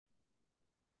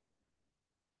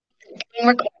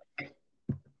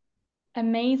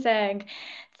Amazing.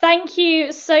 Thank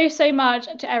you so much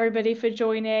to everybody for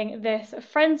joining this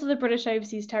Friends of the British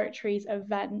Overseas Territories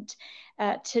event.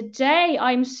 Today,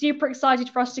 I'm super excited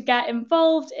for us to get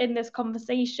involved in this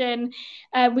conversation.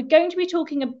 We're going to be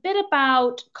talking a bit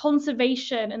about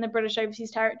conservation in the British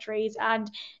Overseas Territories and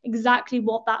exactly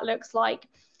what that looks like.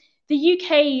 The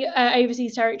UK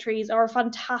overseas territories are a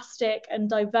fantastic and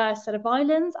diverse set of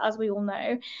islands, as we all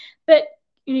know, but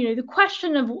the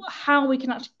question of how we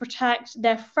can actually protect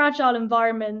their fragile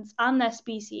environments and their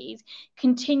species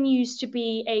continues to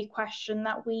be a question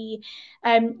that we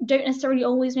don't necessarily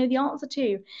always know the answer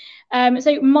to.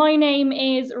 So my name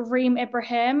is Reem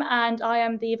Ibrahim, and I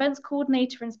am the events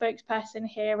coordinator and spokesperson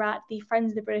here at the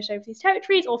Friends of the British Overseas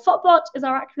Territories, or FOTBOT is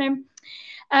our acronym.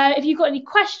 If you've got any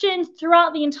questions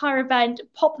throughout the entire event,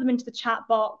 pop them into the chat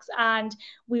box and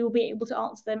we will be able to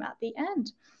answer them at the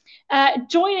end.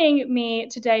 Joining me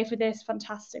today for this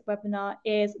fantastic webinar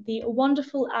is the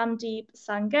wonderful Amdeep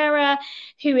Sangera,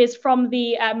 who is from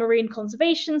the Marine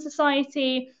Conservation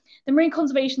Society. The Marine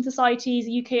Conservation Society's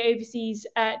UK Overseas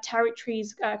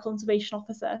Territories Conservation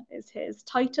Officer is his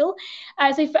title.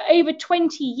 So for over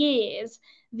 20 years,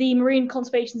 the Marine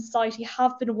Conservation Society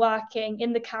have been working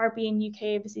in the Caribbean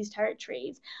UK Overseas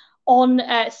Territories on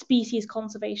species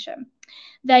conservation.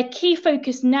 Their key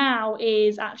focus now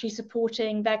is actually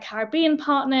supporting their Caribbean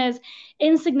partners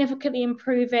in significantly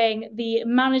improving the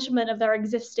management of their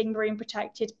existing marine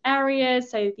protected areas,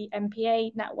 so the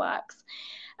MPA networks.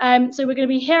 So we're going to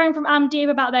be hearing from Amdeep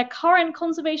about their current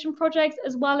conservation projects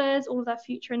as well as all of their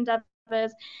future endeavours.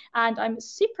 And I'm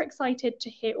super excited to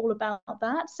hear all about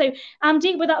that. So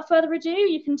Amdeep, without further ado,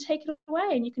 you can take it away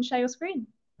and you can share your screen.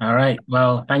 All right.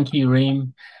 Well, thank you,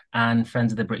 Reem, and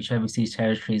Friends of the British Overseas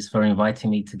Territories for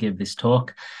inviting me to give this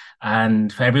talk,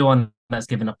 and for everyone that's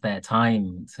given up their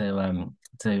time to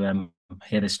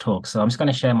hear this talk. So I'm just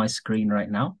going to share my screen right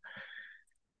now.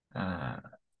 Uh,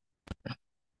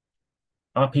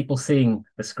 are people seeing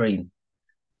the screen?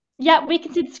 Yeah, we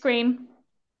can see the screen.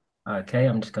 Okay,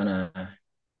 I'm just gonna.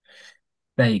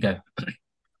 There you go.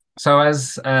 So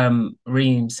as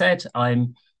Reem said,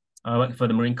 I work for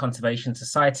the Marine Conservation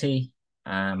Society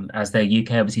as their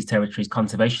UK Overseas Territories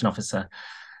Conservation Officer.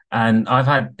 And I've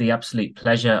had the absolute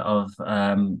pleasure of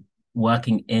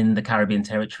working in the Caribbean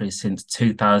territories since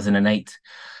 2008.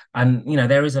 And,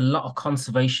 there is a lot of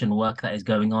conservation work that is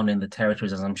going on in the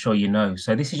territories, as I'm sure you know.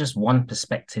 So this is just one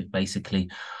perspective, basically,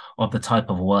 of the type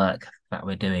of work that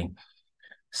we're doing.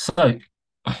 So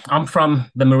I'm from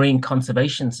the Marine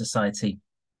Conservation Society.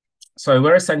 So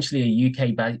we're essentially a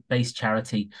UK-based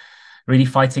charity really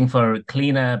fighting for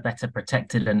cleaner, better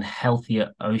protected, and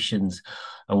healthier oceans,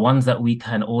 ones that we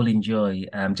can all enjoy,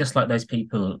 just like those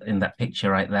people in that picture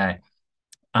right there.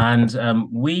 And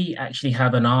we actually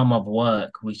have an arm of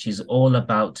work which is all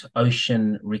about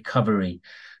ocean recovery.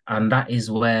 And that is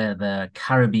where the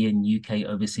Caribbean UK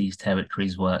Overseas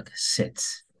Territories work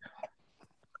sits.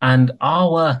 And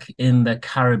our work in the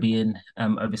Caribbean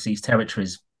Overseas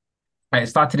Territories, it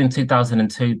started in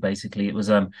 2002, basically. It was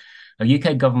a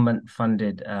UK government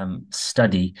funded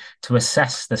study to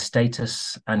assess the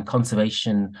status and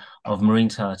conservation of marine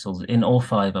turtles in all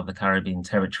five of the Caribbean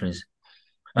territories.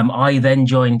 I then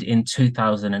joined in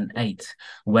 2008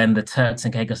 when the Turks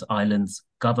and Caicos Islands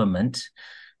government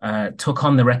took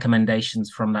on the recommendations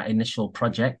from that initial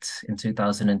project in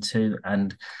 2002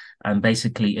 and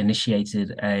basically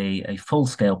initiated a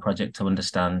full-scale project to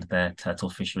understand their turtle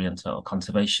fishery and turtle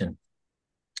conservation.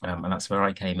 And that's where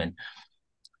I came in.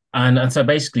 And so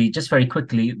basically, just very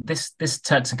quickly, this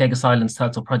Turks and Caicos Islands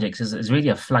Turtle Project is really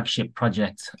a flagship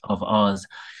project of ours.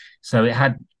 So it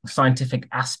had scientific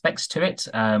aspects to it.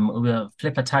 We were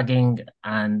flipper tagging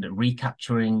and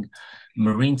recapturing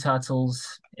marine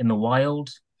turtles in the wild.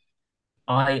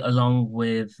 I, along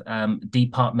with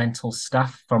departmental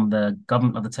staff from the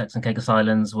government of the Turks and Caicos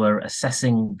Islands, were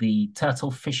assessing the turtle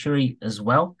fishery as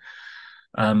well.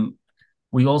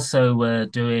 We also were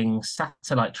doing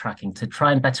satellite tracking to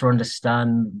try and better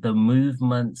understand the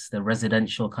movements, the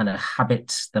residential kind of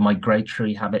habits, the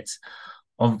migratory habits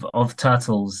of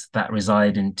turtles that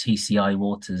reside in TCI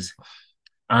waters.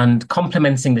 And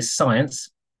complementing this science,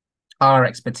 our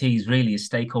expertise really is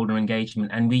stakeholder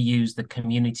engagement, and we use the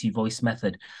community voice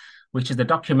method, which is the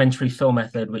documentary film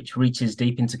method, which reaches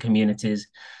deep into communities,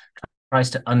 tries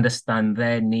to understand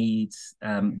their needs,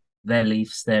 their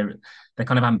beliefs, their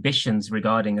kind of ambitions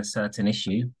regarding a certain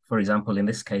issue. For example, in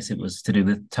this case, it was to do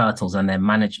with turtles and their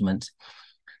management.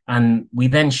 And we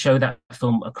then show that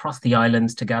film across the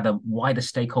islands to gather wider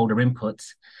stakeholder input.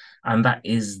 And that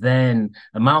is then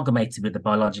amalgamated with the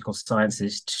biological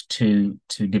sciences to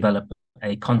develop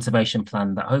a conservation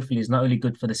plan that hopefully is not only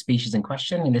good for the species in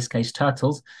question, in this case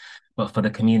turtles, but for the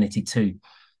community too.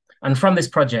 And from this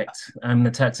project,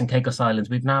 the Turks and Caicos Islands,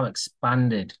 we've now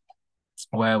expanded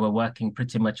where we're working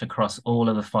pretty much across all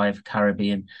of the 5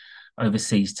 Caribbean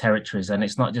overseas territories. And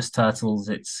it's not just turtles,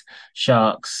 it's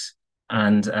sharks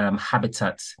and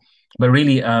habitats. But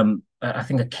really, I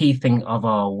think a key thing of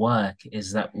our work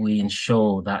is that we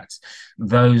ensure that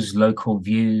those local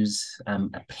views,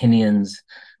 opinions,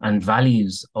 and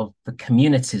values of the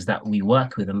communities that we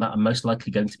work with and that are most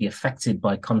likely going to be affected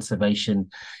by conservation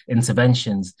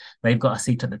interventions, they've got a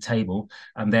seat at the table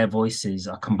and their voices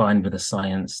are combined with the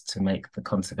science to make the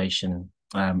conservation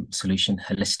solution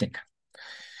holistic.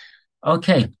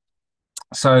 Okay,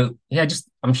 so yeah, just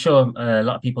I'm sure a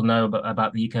lot of people know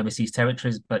about the UK overseas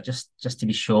territories, but just to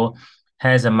be sure,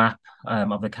 here's a map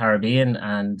of the Caribbean,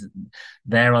 and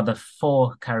there are the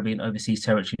 4 Caribbean overseas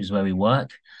territories where we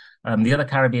work. The other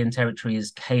Caribbean territory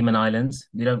is Cayman Islands.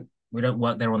 We don't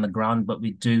work there on the ground, but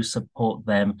we do support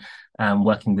them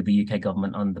working with the UK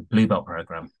government on the Bluebelt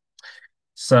program.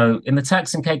 So in the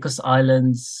Turks and Caicos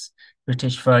Islands,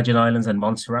 British Virgin Islands and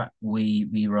Montserrat,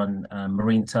 we run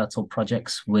marine turtle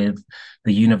projects with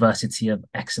the University of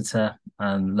Exeter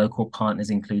and local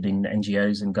partners, including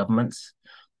NGOs and governments.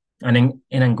 And in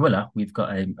Anguilla, we've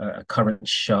got a current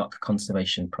shark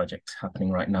conservation project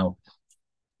happening right now.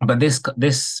 But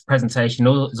this presentation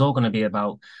is all going to be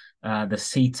about the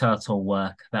sea turtle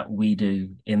work that we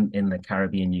do in the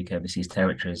Caribbean UK overseas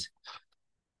territories.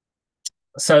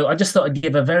 So I just thought I'd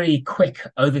give a very quick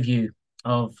overview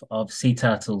of sea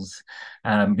turtles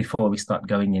before we start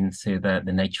going into the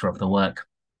nature of the work.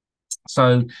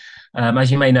 So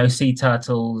as you may know, sea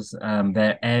turtles,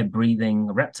 they're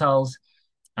air-breathing reptiles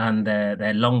and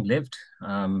they're long-lived.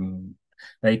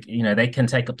 They can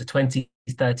take up to 20,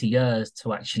 30 years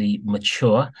to actually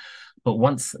mature. But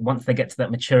once they get to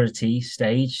that maturity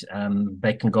stage,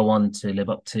 they can go on to live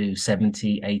up to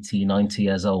 70, 80, 90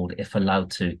 years old if allowed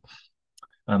to.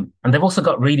 And they've also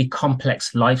got really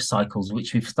complex life cycles,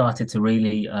 which we've started to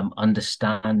really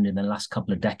understand in the last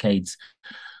couple of decades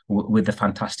with the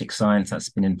fantastic science that's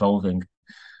been evolving.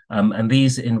 And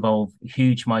these involve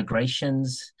huge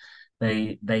migrations.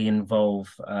 They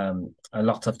involve a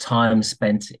lot of time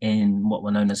spent in what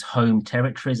were known as home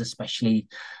territories, especially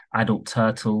adult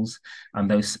turtles and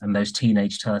those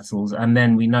teenage turtles. And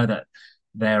then we know that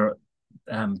their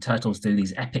turtles do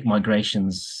these epic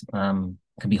migrations,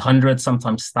 can be hundreds,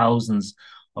 sometimes thousands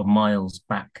of miles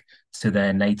back to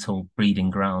their natal breeding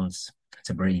grounds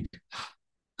to breed.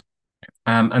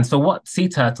 And so what sea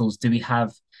turtles do we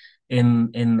have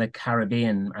in the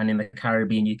Caribbean and in the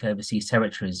Caribbean UK overseas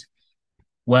territories?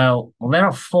 Well, there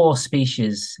are 4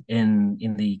 species in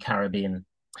the Caribbean.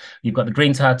 You've got the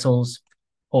green turtles,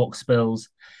 hawksbills,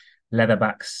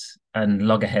 leatherbacks, and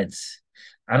loggerheads.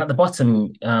 And at the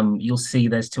bottom, you'll see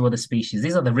there's 2 other species.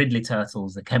 These are the Ridley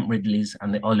turtles, the Kemp Ridleys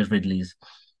and the Olive Ridleys.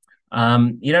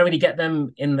 You don't really get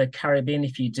them in the Caribbean.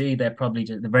 If you do, they're probably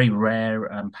the very rare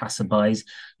passerbys.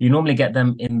 You normally get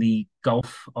them in the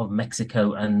Gulf of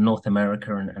Mexico and North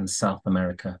America and South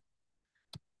America.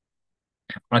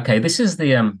 Okay, this is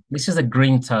a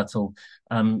green turtle,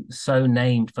 so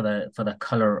named for the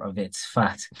color of its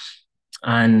fat,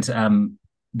 and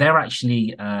they're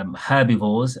actually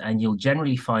herbivores, and you'll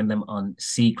generally find them on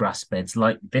seagrass beds,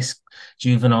 like this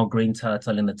juvenile green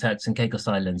turtle in the Turks and Caicos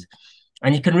Islands.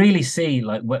 And you can really see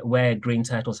like where green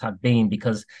turtles have been,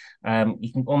 because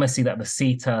you can almost see that the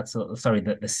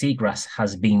seagrass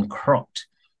has been cropped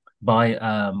by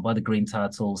the green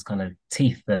turtle's kind of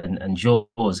teeth and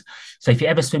jaws. So if you're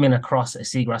ever swimming across a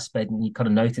seagrass bed and you kind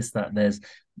of notice that the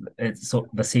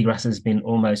seagrass has been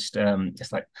almost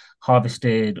just like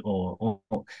harvested or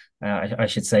I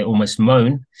should say almost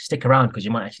mown, stick around because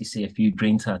you might actually see a few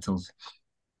green turtles.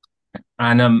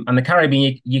 And the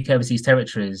Caribbean UK overseas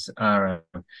territories are,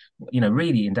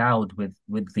 really endowed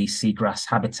with these seagrass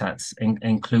habitats,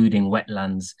 including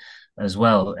wetlands as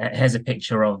well. Here's a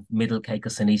picture of Middle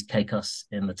Caicos and East Caicos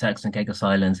in the Turks and Caicos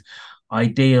Islands.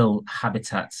 Ideal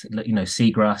habitats,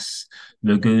 seagrass,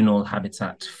 lagoonal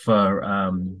habitat for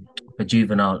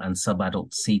juvenile and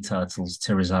subadult sea turtles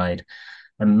to reside.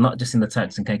 And not just in the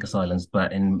Turks and Caicos Islands,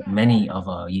 but in many of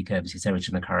our UK overseas territories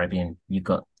in the Caribbean, you've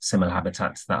got similar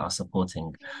habitats that are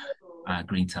supporting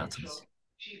green turtles.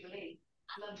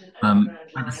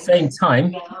 At the same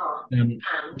time, in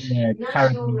the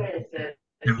Caribbean,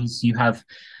 you have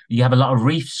a lot of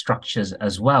reef structures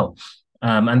as well.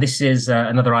 And this is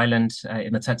another island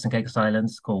in the Turks and Caicos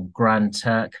Islands called Grand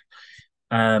Turk.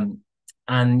 And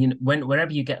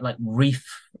wherever you get like reef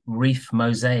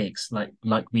mosaics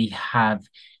like we have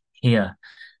here,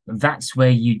 that's where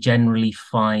you generally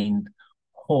find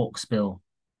hawksbill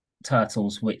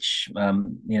turtles, which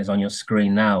is on your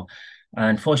screen now.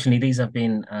 Unfortunately, these have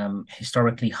been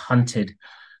historically hunted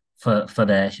for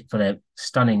their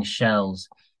stunning shells.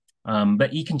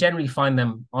 But you can generally find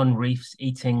them on reefs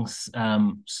eating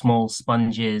small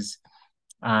sponges,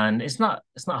 and it's not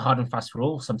hard and fast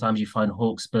rule. Sometimes you find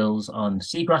hawksbills on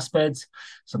seagrass beds,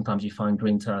 sometimes you find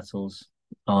green turtles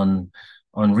on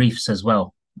reefs as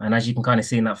well. And as you can kind of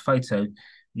see in that photo,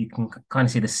 you can kind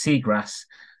of see the seagrass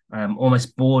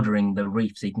almost bordering the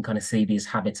reef. So you can kind of see these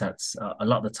habitats. A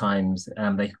lot of the times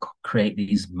they create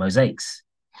these mosaics.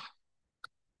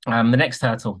 The next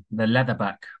turtle, the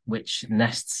leatherback, which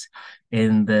nests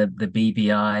in the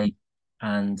BBI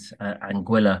and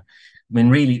Anguilla. I mean,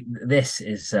 really, this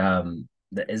is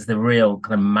the real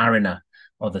kind of mariner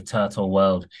of the turtle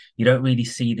world. You don't really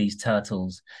see these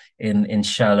turtles in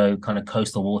shallow kind of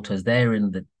coastal waters. They're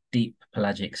in the deep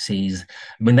pelagic seas.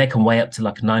 I mean, they can weigh up to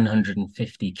like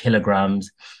 950 kilograms.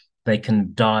 They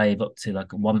can dive up to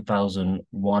like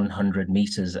 1,100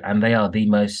 meters, and they are the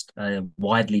most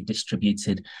widely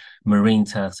distributed marine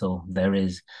turtle there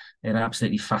is. They're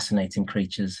absolutely fascinating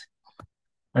creatures.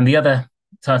 And the other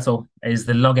turtle is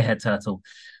the loggerhead turtle,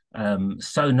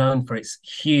 so known for its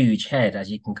huge head, as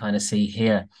you can kind of see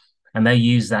here. And they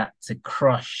use that to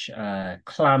crush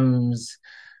clams,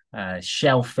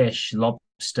 shellfish,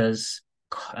 lobsters,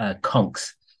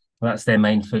 conchs. That's their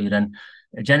main food. And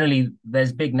generally,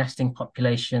 there's big nesting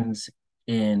populations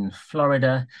in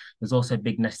Florida. There's also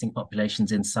big nesting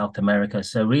populations in South America.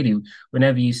 So really,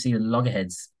 whenever you see the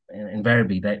loggerheads,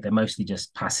 invariably they're mostly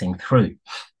just passing through.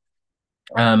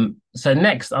 So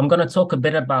next, I'm going to talk a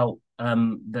bit about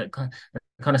the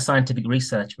kind of scientific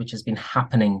research which has been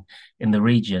happening in the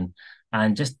region,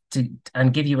 and just to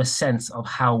give you a sense of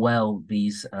how well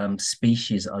these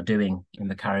species are doing in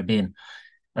the Caribbean.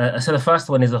 So the first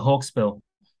one is the hawksbill,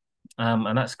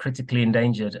 and that's critically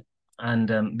endangered.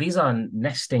 And these are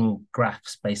nesting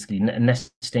graphs, basically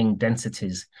nesting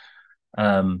densities.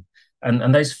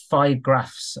 And those 5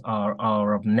 graphs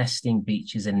are of nesting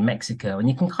beaches in Mexico, and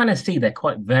you can kind of see they're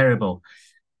quite variable.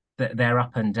 They're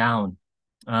up and down.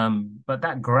 But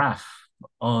that graph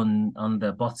on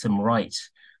the bottom right,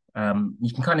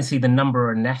 you can kind of see the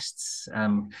number of nests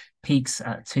peaks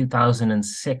at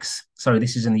 2006. Sorry,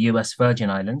 this is in the US Virgin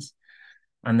Islands.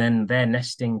 And then their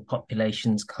nesting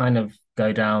populations kind of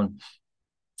go down.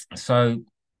 So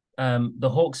the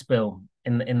hawksbill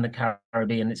in the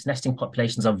Caribbean, its nesting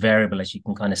populations are variable, as you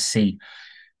can kind of see.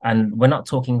 And we're not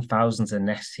talking thousands of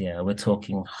nests here, we're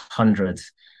talking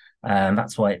hundreds. And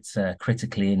that's why it's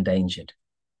critically endangered.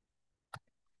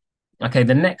 Okay,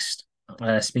 the next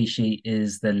species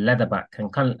is the leatherback,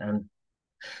 and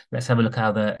let's have a look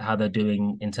how they're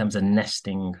doing in terms of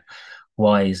nesting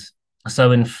wise.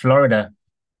 So in Florida,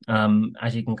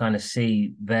 as you can kind of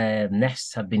see, their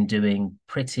nests have been doing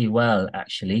pretty well,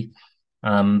 actually.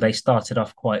 They started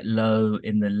off quite low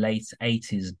in the late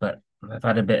 80s, but they've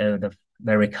had a bit of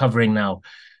they're recovering now.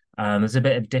 There's a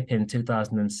bit of dip in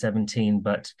 2017,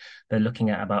 but they're looking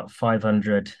at about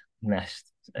 500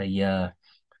 nests a year.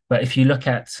 But if you look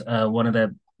at one of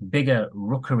the bigger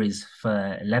rookeries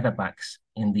for leatherbacks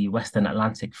in the Western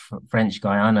Atlantic, French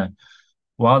Guiana,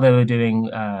 while they were doing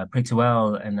pretty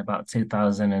well in about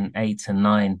 2008 and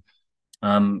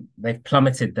 9, they've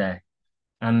plummeted there.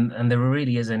 And there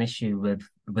really is an issue with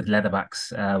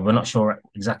leatherbacks. We're not sure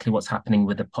exactly what's happening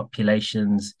with the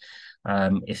populations,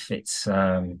 if it's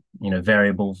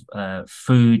variable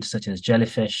food such as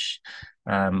jellyfish,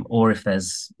 or if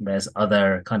there's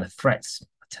other kind of threats,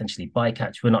 potentially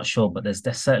bycatch. We're not sure, but there's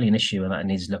certainly an issue that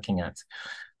needs looking at,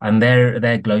 and they're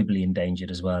globally endangered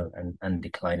as well and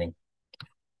declining.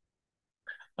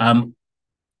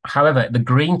 However, the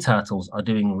green turtles are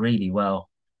doing really well.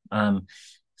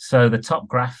 So the top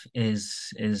graph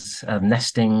is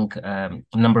nesting,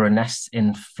 number of nests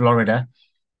in Florida,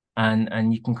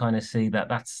 and you can kind of see that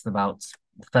that's about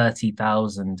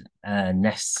 30,000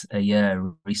 nests a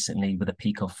year recently, with a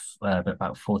peak of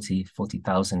about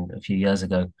 40,000 a few years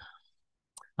ago.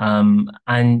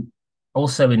 And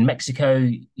also in Mexico,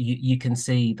 you can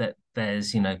see that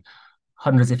there's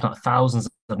hundreds, if not thousands,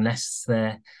 of nests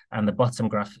there. And the bottom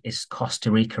graph is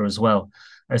Costa Rica as well.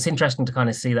 It's interesting to kind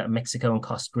of see that Mexico and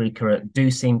Costa Rica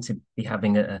do seem to be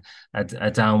having a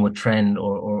downward trend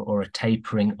or a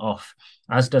tapering off,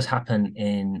 as does happen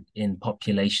in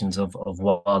populations of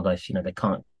wildlife. They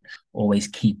can't always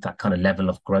keep that kind of level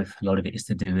of growth. A lot of it is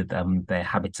to do with their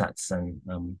habitats and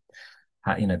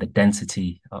the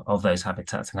density of those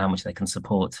habitats and how much they can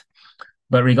support.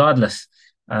 But regardless,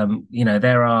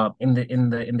 There are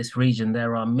in this region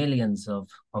there are millions of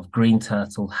green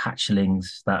turtle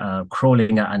hatchlings that are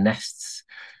crawling out of nests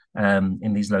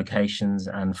in these locations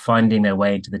and finding their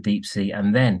way into the deep sea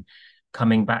and then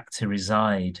coming back to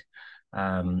reside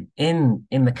in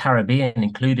the Caribbean,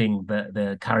 including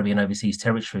the Caribbean overseas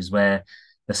territories where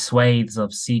the swathes of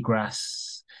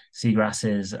seagrasses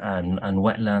and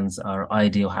wetlands are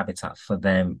ideal habitat for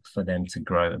them to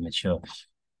grow and mature.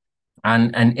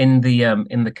 And in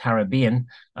the Caribbean,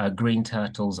 green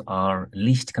turtles are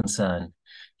least concern.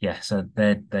 Yeah, so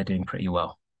they're doing pretty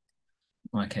well.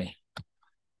 Okay.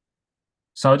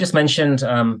 So I just mentioned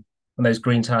those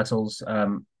green turtles.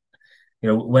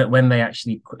 When they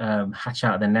actually hatch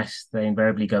out of the nest, they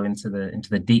invariably go into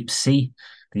the deep sea,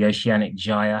 the oceanic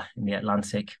gyre in the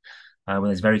Atlantic, where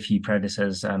there's very few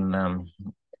predators, and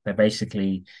they're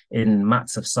basically in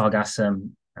mats of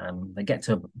sargassum. They get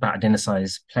to about a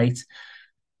dinner-sized plate,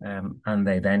 and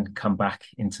they then come back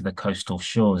into the coastal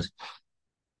shores.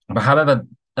 But however,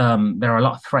 there are a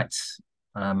lot of threats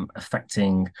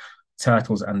affecting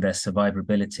turtles and their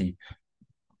survivability.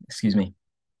 Excuse me.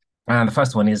 And the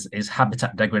first one is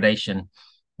habitat degradation.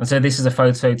 And so this is a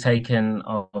photo taken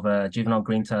of a juvenile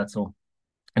green turtle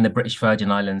in the British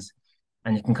Virgin Islands.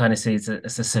 And you can kind of see it's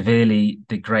a severely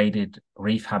degraded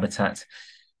reef habitat.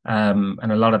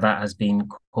 And a lot of that has been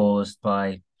caused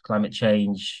by climate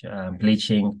change,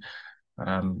 bleaching,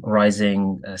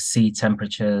 rising sea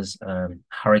temperatures,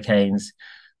 hurricanes,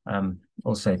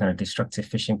 also kind of destructive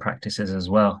fishing practices as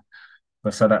well.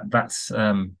 So that's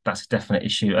a definite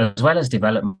issue, as well as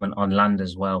development on land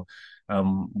as well,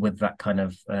 with that kind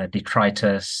of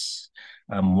detritus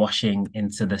washing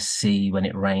into the sea when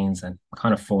it rains and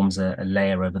kind of forms a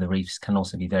layer over the reefs, can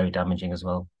also be very damaging as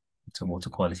well to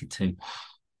water quality too.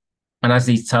 And as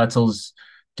these turtles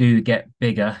do get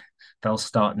bigger, they'll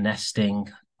start nesting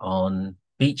on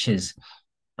beaches.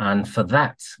 And for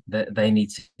that, they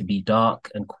need to be dark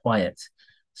and quiet,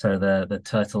 so the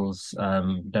turtles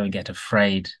don't get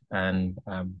afraid and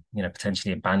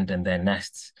potentially abandon their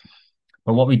nests.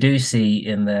 But what we do see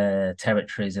in the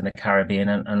territories in the Caribbean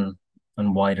and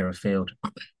wider afield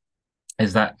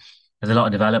is that there's a lot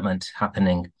of development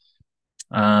happening,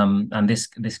 and this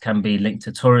can be linked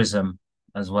to tourism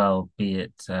as well, be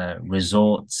it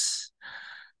resorts,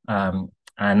 and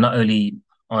not only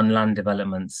on land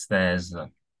developments. There's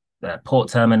port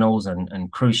terminals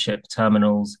and cruise ship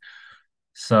terminals.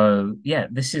 So yeah,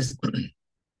 this is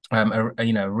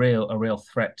a real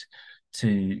threat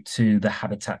to the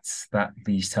habitats that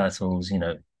these turtles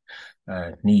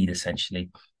need essentially.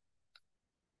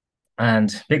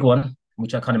 And big one,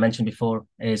 which I kind of mentioned before,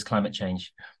 is climate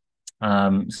change.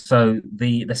 So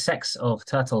the sex of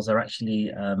turtles are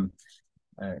actually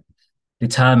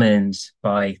determined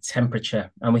by temperature,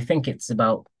 and we think it's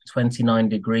about 29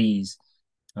 degrees.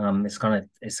 It's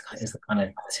the kind of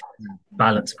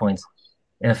balance point.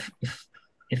 If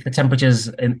the temperatures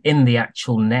in the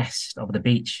actual nest of the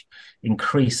beach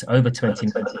increase over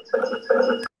 29,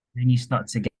 then you start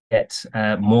to get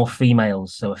more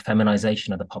females, so a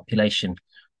feminization of the population.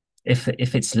 If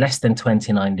it's less than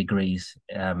 29 degrees,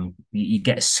 you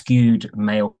get a skewed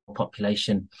male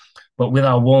population. But with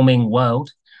our warming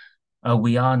world,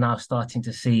 we are now starting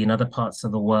to see in other parts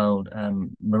of the world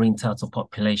marine turtle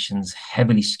populations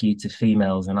heavily skewed to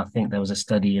females. And I think there was a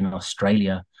study in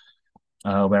Australia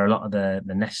where a lot of the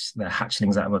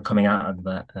hatchlings that were coming out of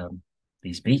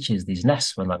these beaches, these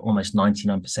nests, were like almost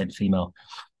 99% female.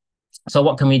 So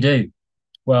what can we do?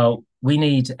 Well, we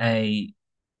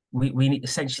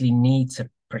essentially need to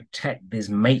protect this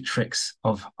matrix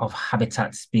of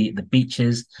habitats, be it the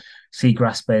beaches,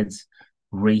 seagrass beds,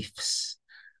 reefs,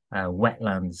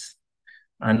 wetlands.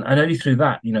 And only through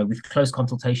that, with close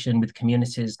consultation with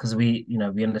communities, because we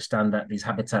understand that these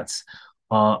habitats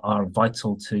are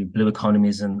vital to blue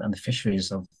economies and the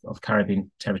fisheries of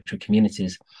Caribbean territory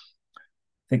communities.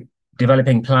 I think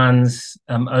developing plans,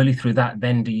 only through that,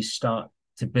 then do you start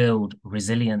to build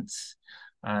resilience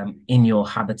in your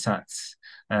habitats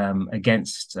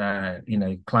against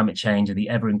climate change and the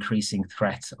ever-increasing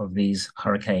threat of these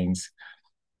hurricanes,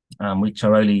 which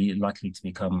are only likely to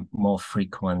become more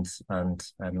frequent and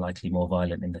likely more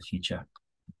violent in the future.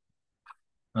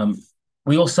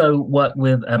 We also work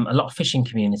with a lot of fishing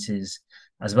communities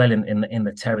as well in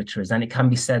the territories, and it can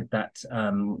be said that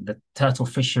the turtle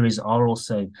fisheries are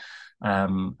also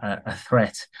a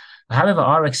threat. However,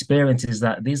 our experience is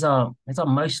that these are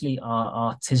mostly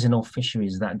our artisanal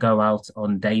fisheries that go out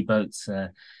on day boats,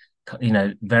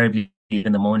 variably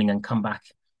in the morning and come back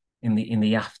in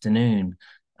the afternoon.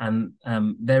 And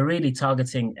they're really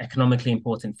targeting economically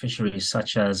important fisheries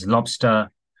such as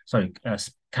lobster,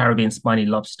 Caribbean spiny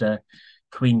lobster,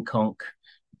 queen conch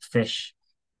fish,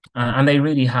 and they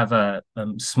really have a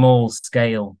small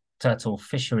scale turtle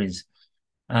fisheries.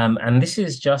 And this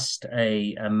is just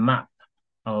a map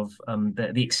of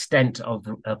the extent of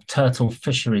turtle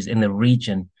fisheries in the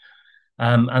region.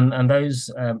 And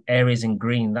those areas in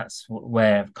green, that's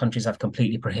where countries have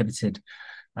completely prohibited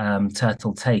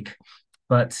turtle take.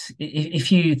 But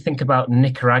if you think about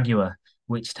Nicaragua,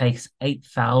 which takes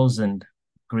 8,000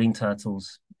 green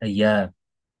turtles a year,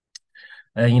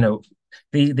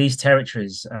 these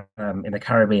territories in the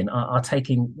Caribbean are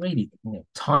taking really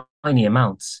tiny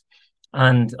amounts.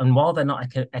 And while they're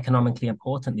not economically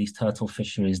important, these turtle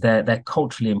fisheries, they're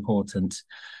culturally important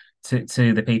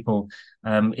to the people.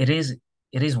 It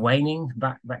is waning,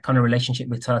 that kind of relationship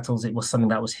with turtles. It was something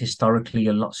that was historically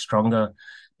a lot stronger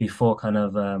before kind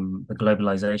of the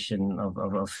globalization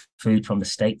of food from the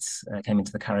States came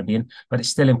into the Caribbean, but it's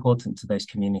still important to those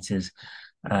communities,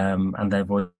 and their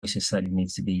voices certainly need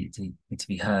to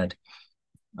be heard.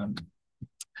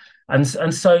 And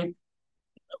so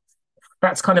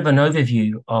that's kind of an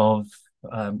overview of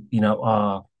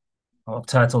our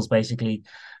turtles, basically,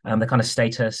 the kind of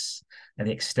status and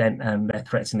the extent and their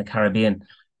threats in the Caribbean.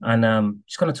 And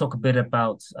just going to talk a bit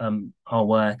about our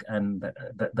work and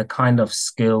the kind of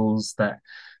skills that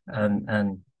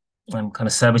and kind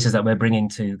of services that we're bringing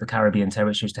to the Caribbean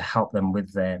territories to help them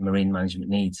with their marine management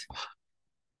needs.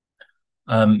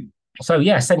 So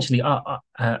yeah, essentially,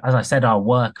 as I said, our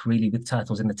work really with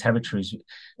turtles in the territories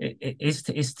is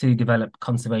to develop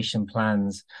conservation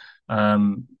plans,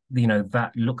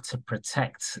 that look to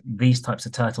protect these types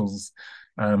of turtles,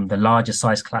 the larger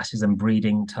size classes and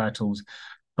breeding turtles,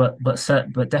 but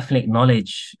definitely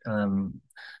acknowledge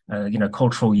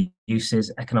cultural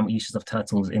uses, economic uses of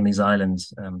turtles in these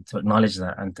islands, to acknowledge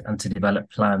that and to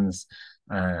develop plans,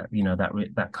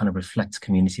 that kind of reflect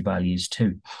community values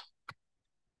too.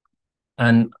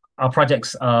 And our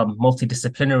projects are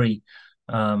multidisciplinary.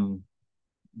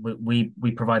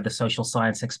 We provide the social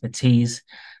science expertise,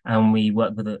 and we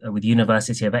work with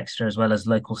University of Exeter as well as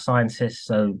local scientists.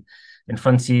 So in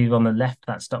front of you on the left,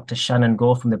 that's Dr. Shannon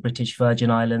Gore from the British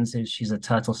Virgin Islands. She's a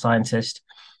turtle scientist.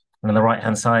 And on the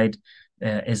right-hand side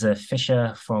is a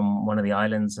fisher from one of the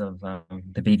islands of the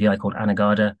BVI called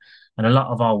Anegada. And a lot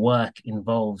of our work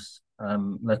involves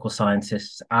local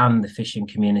scientists and the fishing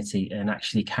community in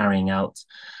actually carrying out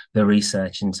the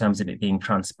research in terms of it being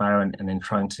transparent and in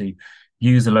trying to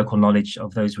use the local knowledge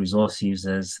of those resource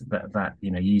users that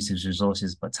use these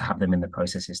resources, but to have them in the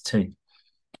processes too.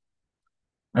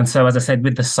 And so, as I said,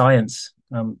 with the science,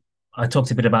 I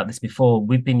talked a bit about this before.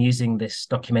 We've been using this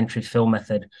documentary film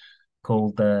method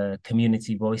called the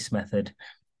community voice method.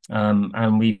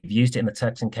 And we've used it in the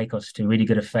Turks and Caicos to really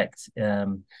good effect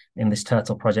in this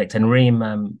turtle project. And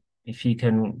Reem, if you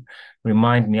can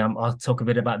remind me, I'll talk a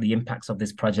bit about the impacts of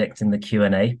this project in the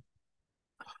Q&A.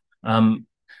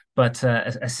 But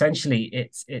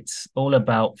essentially, it's all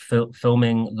about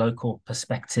filming local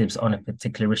perspectives on a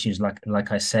particular issues,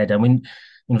 like I said, and we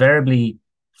invariably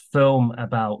film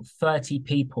about 30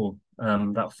 people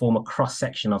that form a cross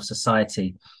section of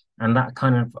society, and that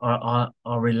kind of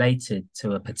are related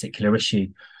to a particular issue.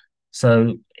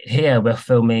 So here we're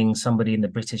filming somebody in the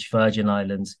British Virgin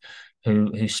Islands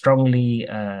who strongly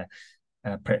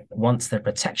wants the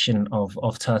protection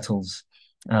of turtles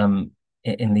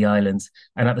in the islands,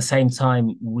 and at the same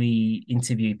time we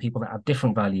interview people that have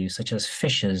different values, such as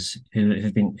fishers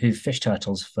who've fished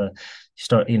turtles for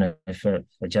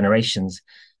generations.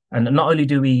 And not only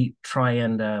do we try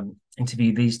and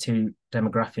interview these two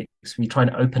demographics, we try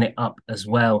and open it up as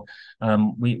well.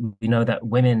 We know that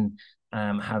women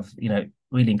have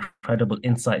really incredible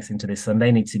insights into this, and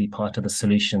they need to be part of the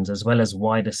solutions as well as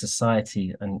wider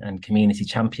society and community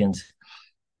champions.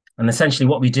 And essentially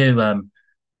what we do,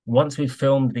 once we've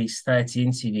filmed these 30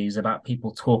 interviews about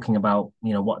people talking about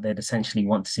what they'd essentially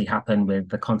want to see happen with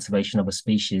the conservation of a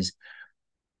species,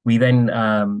 we then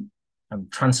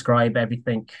transcribe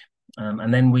everything,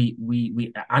 and then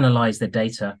we analyze the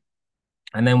data,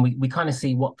 and then we kind of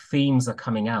see what themes are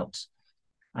coming out,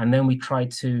 and then we try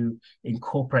to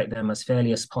incorporate them as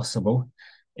fairly as possible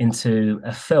into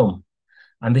a film.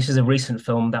 And this is a recent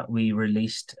film that we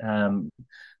released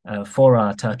for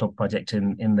our turtle project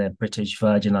in the British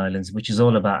Virgin Islands, which is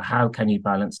all about how can you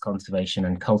balance conservation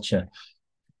and culture.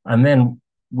 And then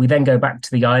we then go back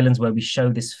to the islands where we show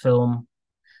this film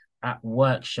at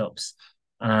workshops.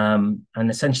 And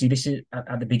essentially this is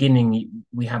at the beginning,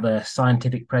 we have a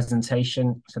scientific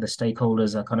presentation, so the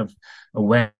stakeholders are kind of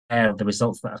aware of the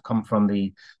results that have come from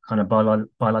the kind of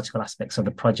biological aspects of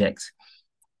the project.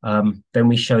 Then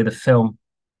we show the film,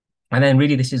 And then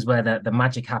really this is where the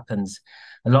magic happens.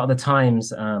 A lot of the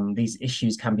times, these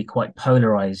issues can be quite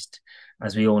polarized,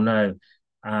 as we all know.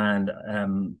 And,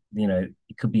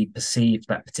 it could be perceived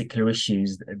that particular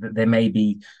issues, that there may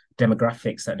be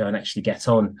demographics that don't actually get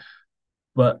on.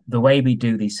 But the way we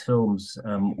do these films,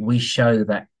 we show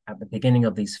that at the beginning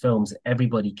of these films,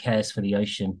 everybody cares for the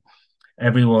ocean.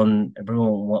 Everyone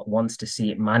wants to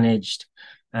see it managed.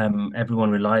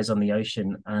 Everyone relies on the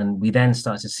ocean, and we then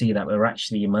start to see that we're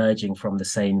actually emerging from the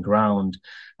same ground,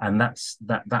 and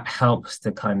that helps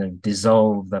to kind of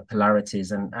dissolve the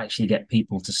polarities and actually get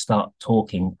people to start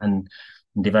talking and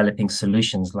developing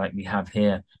solutions like we have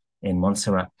here in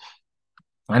Montserrat.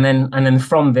 And then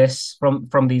from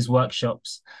these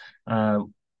workshops,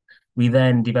 we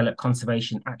then develop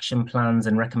conservation action plans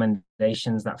and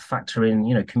recommendations that factor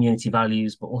in, community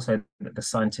values, but also the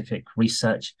scientific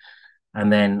research.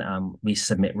 And then we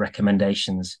submit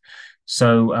recommendations.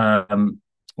 So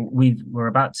we're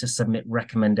about to submit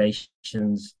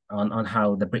recommendations on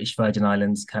how the British Virgin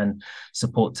Islands can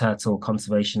support turtle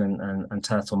conservation and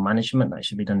turtle management. That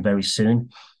should be done very soon.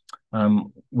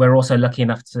 We're also lucky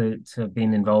enough to have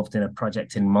been involved in a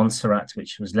project in Montserrat,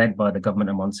 which was led by the government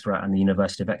of Montserrat and the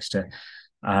University of Exeter.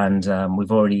 And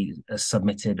we've already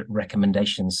submitted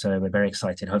recommendations. So we're very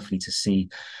excited, hopefully, to see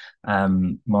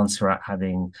Montserrat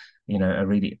having, a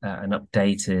really an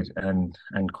updated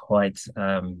and quite,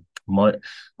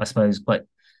 I suppose, quite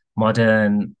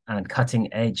modern and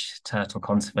cutting edge turtle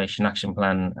conservation action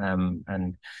plan,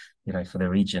 and for the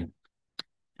region.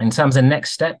 In terms of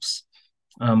next steps,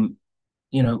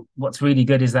 what's really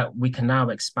good is that we can now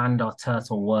expand our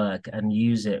turtle work and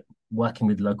use it working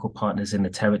with local partners in the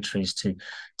territories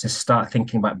to start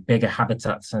thinking about bigger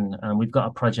habitats. And we've got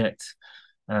a project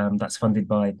that's funded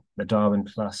by the Darwin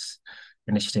Plus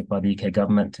initiative by the UK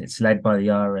government. It's led by the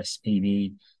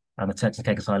RSPB and the Turks and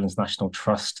Caicos Islands National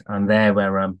Trust. And there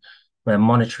we're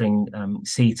monitoring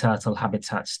sea turtle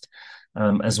habitats,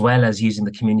 as well as using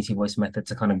the community voice method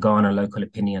to kind of garner local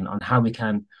opinion on how we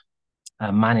can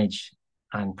manage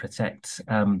and protect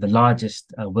the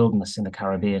largest wilderness in the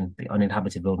Caribbean, the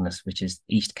uninhabited wilderness, which is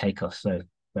East Caicos. So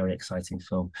very exciting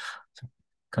film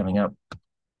coming up.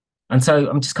 And so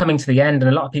I'm just coming to the end,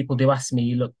 and a lot of people do ask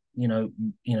me, look,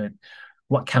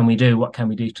 what can we do? What can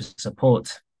we do to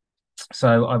support?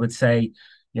 So I would say,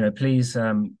 please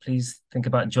think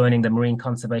about joining the Marine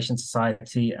Conservation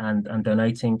Society and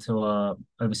donating to our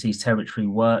overseas territory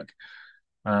work.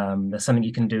 There's something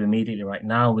you can do immediately right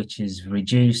now, which is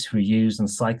reduce, reuse, and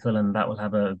cycle, and that will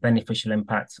have a beneficial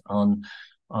impact on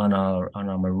our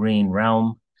marine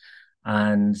realm.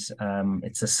 And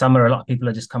it's a summer. A lot of people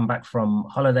have just come back from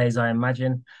holidays, I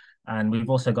imagine. And we've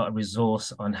also got a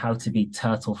resource on how to be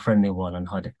turtle friendly while on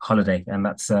holiday, and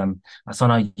that's on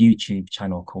our YouTube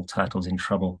channel called Turtles in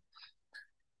Trouble.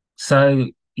 So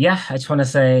yeah, I just want to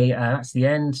say that's the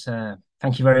end.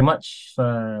 Thank you very much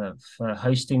for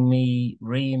hosting me,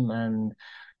 Reem, and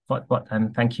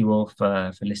and thank you all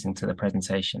for listening to the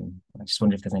presentation. I just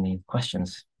wonder if there's any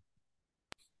questions.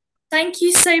 Thank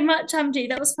you so much, Amjad.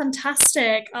 That was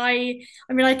fantastic. I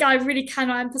mean, like, I really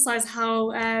cannot emphasize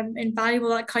how invaluable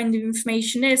that kind of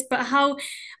information is, but how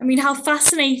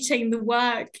fascinating the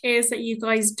work is that you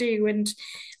guys do. And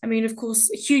I mean, of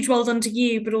course, a huge well done to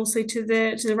you, but also to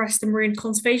the rest of the Marine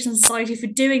Conservation Society for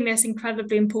doing this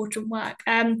incredibly important work.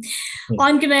 I'm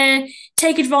gonna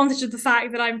take advantage of the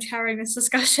fact that I'm chairing this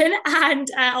discussion and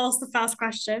ask the first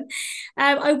question.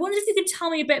 I wonder if you could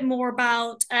tell me a bit more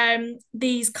about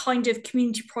these kind of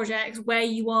community projects where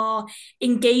you are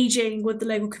engaging with the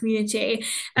local community.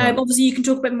 Obviously, you can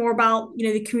talk a bit more about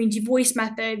the community voice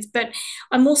methods, but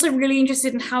I'm also really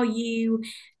interested in how you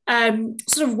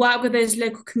sort of work with those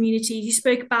local communities. You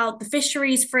spoke about the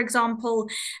fisheries, for example,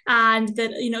 and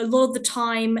that a lot of the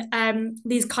time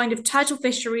these kind of turtle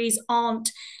fisheries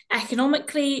aren't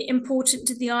economically important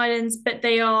to the islands, but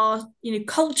they are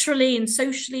culturally and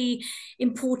socially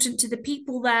important to the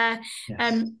people there.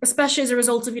 Yes. Especially as a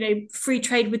result of free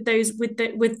trade with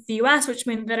the US, which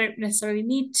means they don't necessarily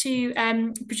need to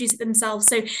produce it themselves.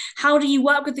 So how do you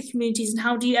work with the communities, and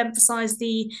how do you emphasize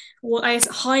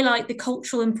highlight the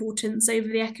cultural importance over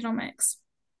the economics?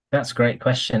 That's a great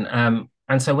question.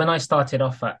 And so when I started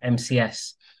off at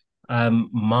MCS,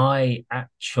 my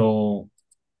actual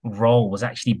role was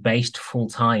actually based full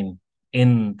time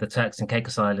in the Turks and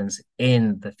Caicos Islands,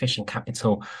 in the fishing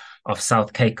capital of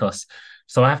South Caicos.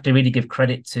 So I have to really give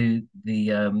credit to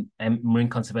the Marine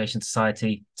Conservation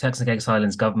Society, Turks and Caicos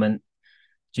Islands government,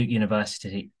 Duke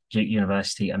University,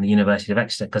 and the University of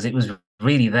Exeter, because it was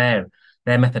really their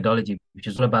methodology, which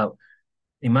is all about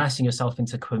immersing yourself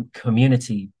into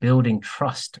community, building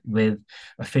trust with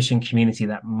a fishing community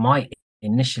that might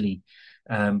initially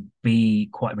be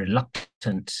quite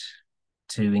reluctant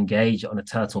to engage on a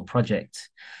turtle project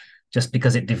just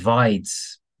because it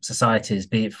divides societies,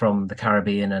 be it from the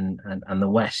Caribbean and the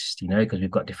West, because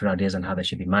we've got different ideas on how they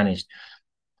should be managed.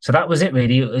 So that was it,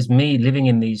 really. It was me living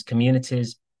in these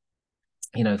communities,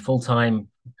 full time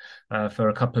for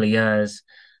a couple of years,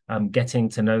 getting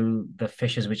to know the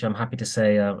fishers, which I'm happy to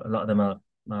say a lot of them are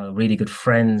really good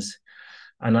friends.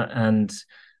 And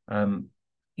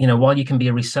while you can be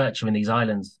a researcher in these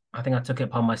islands, I think I took it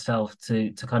upon myself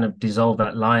to kind of dissolve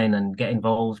that line and get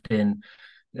involved in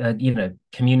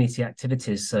community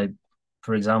activities. So,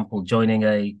 for example, joining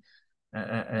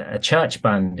a church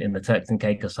band in the Turks and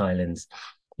Caicos Islands,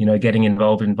 getting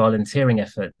involved in volunteering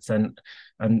efforts, and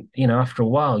after a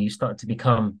while, you start to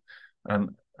become a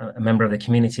member of the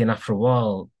community, and after a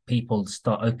while, people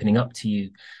start opening up to you,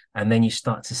 and then you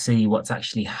start to see what's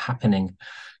actually happening.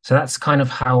 So that's kind of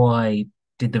how I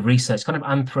did the research, kind of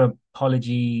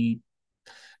anthropology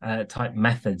type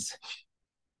methods,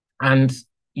 and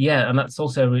yeah, and that's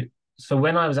also so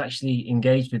when I was actually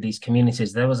engaged with these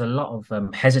communities, there was a lot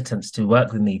of hesitance to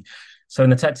work with me. So in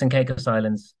the Turks and Caicos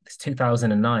Islands, it's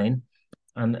 2009,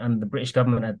 and the British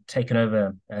government had taken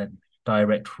over a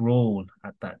direct rule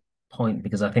at that point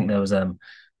because I think there was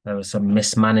some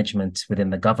mismanagement within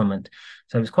the government.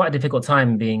 So it was quite a difficult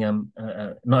time being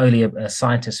not only a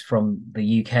scientist from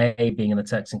the UK, being in the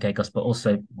Turks and Caicos, but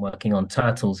also working on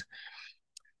turtles.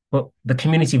 But the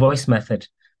community voice method,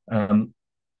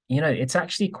 it's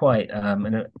actually quite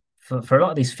and for a lot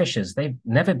of these fishers, they've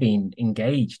never been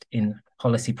engaged in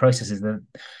policy processes.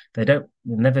 They've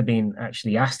never been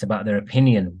actually asked about their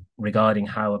opinion regarding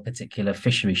how a particular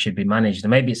fishery should be managed.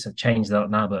 And maybe it's changed a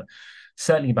lot now, but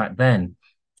certainly back then,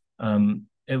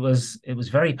 it was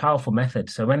very powerful method.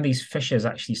 So when these fishers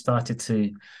actually started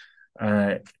to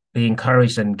be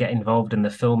encouraged and get involved in the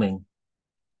filming,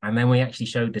 and then we actually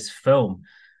showed this film,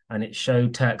 and it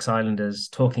showed Turks Islanders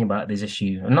talking about this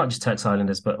issue, and not just Turks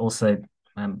Islanders, but also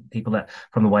people that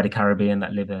from the wider Caribbean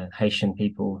that live there, Haitian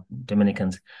people,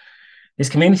 Dominicans. These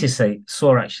communities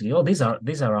saw actually, oh, these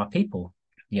are our people,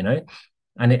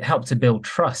 and it helped to build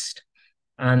trust,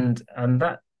 and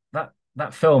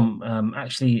that film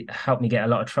actually helped me get a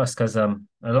lot of trust because a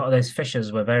lot of those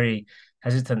fishers were very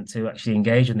hesitant to actually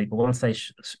engage with me. But once they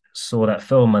saw that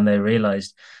film and they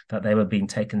realized that they were being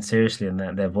taken seriously and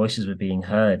that their voices were being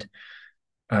heard,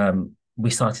 we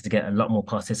started to get a lot more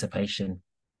participation.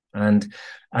 And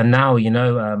now,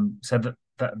 so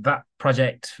that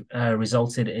project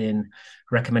resulted in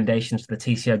recommendations to the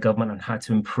TCO government on how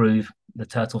to improve the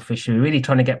turtle fishery, really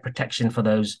trying to get protection for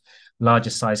those larger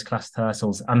size class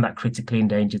turtles and that critically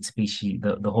endangered species,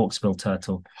 the hawksbill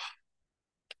turtle.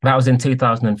 That was in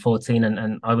 2014,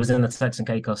 and I was in the Turks and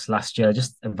Caicos last year,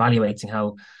 just evaluating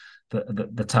how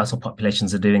the turtle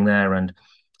populations are doing there, and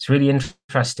it's really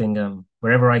interesting.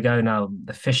 Wherever I go now,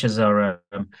 the fishers are.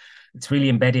 It's really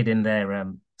embedded in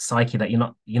their psyche that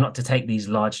you're not to take these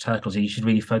large turtles. You should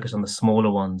really focus on the smaller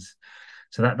ones.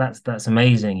 So that's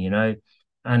amazing,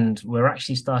 And we're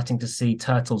actually starting to see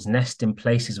turtles nest in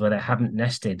places where they haven't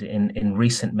nested in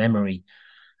recent memory.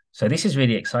 So this is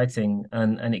really exciting,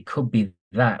 and it could be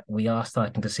that we are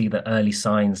starting to see the early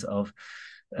signs of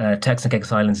Turks and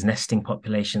Caicos Islands nesting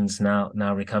populations now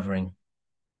recovering.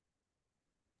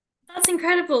 That's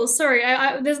incredible. Sorry,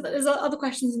 there's other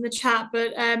questions in the chat,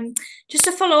 but just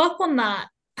to follow up on that,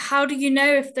 how do you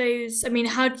know if those? I mean,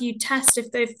 how do you test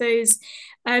if those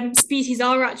species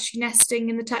are actually nesting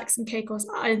in the Turks and Caicos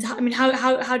Islands? I mean,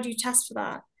 how do you test for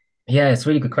that? Yeah, it's a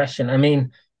really good question. I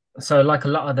mean, so like a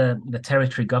lot of the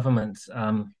territory governments,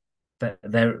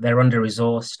 they're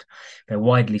under-resourced, they're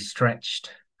widely stretched,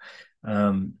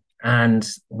 and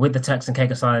with the Turks and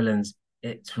Caicos Islands,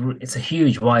 it's a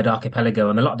huge wide archipelago,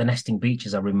 and a lot of the nesting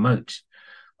beaches are remote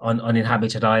on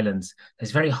uninhabited islands. It's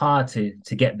very hard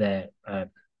to get there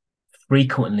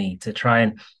frequently to try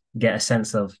and get a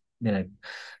sense of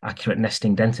accurate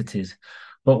nesting densities.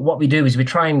 But what we do is we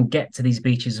try and get to these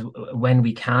beaches when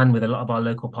we can with a lot of our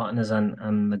local partners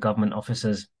and the government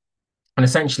officers. And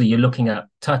essentially, you're looking at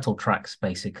turtle tracks,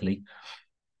 basically.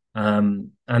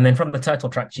 And then from the turtle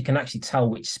tracks, you can actually tell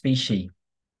which species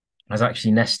has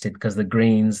actually nested because the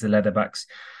greens, the leatherbacks,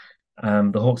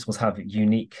 the hawksbills have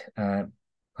unique kind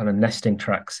of nesting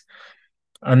tracks.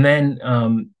 And then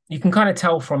you can kind of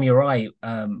tell from your eye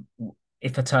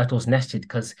if a turtle's nested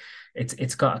because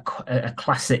it's got a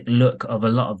classic look of a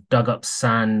lot of dug up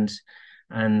sand,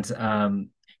 and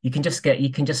you can just get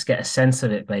a sense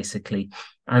of it basically,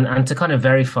 and to kind of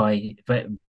verify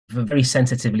very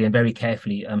sensitively and very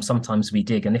carefully. Sometimes we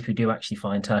dig, and if we do actually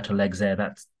find turtle eggs there,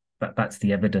 that's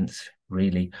the evidence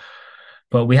really.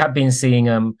 But we have been seeing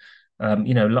a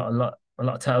lot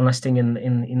of turtle nesting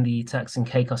in the Turks and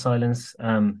Caicos Islands,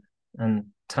 and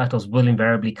turtles will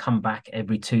invariably come back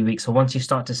every 2 weeks. So once you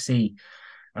start to see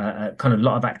kind of a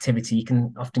lot of activity, you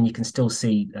can still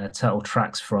see turtle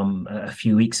tracks from a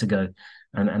few weeks ago,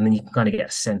 and then you can kind of get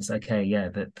a sense, okay, yeah,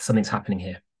 that something's happening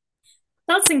here.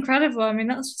 That's incredible. I mean,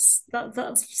 that's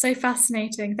so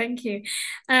fascinating. Thank you.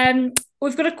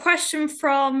 We've got a question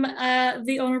from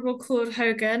the Honourable Claude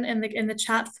Hogan in the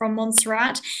chat from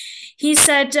Montserrat. He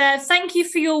said, "Thank you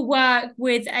for your work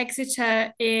with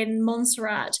Exeter in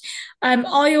Montserrat.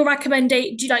 Are your do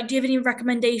you have any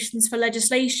recommendations for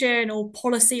legislation or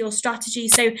policy or strategy?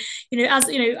 So,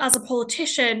 as a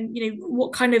politician,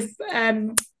 what kind of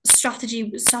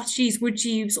strategies would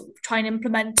you sort of try and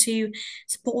implement to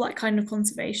support that kind of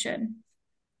conservation?"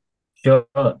 Sure.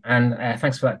 And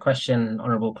thanks for that question,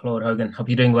 Honourable Claude Hogan. Hope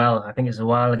you're doing well. I think it's a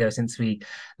while ago since we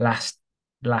last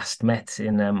last met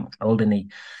in Alderney.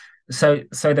 So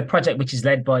the project, which is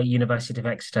led by University of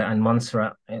Exeter and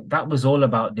Montserrat, that was all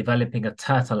about developing a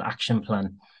turtle action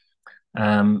plan.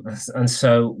 And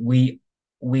so we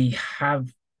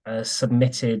have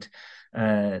submitted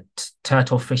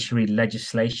turtle fishery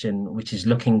legislation, which is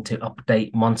looking to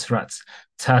update Montserrat's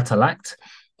Turtle Act,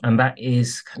 and that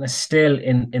is kind of still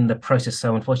in the process.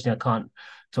 So unfortunately, I can't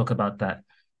talk about that.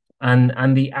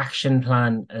 And the action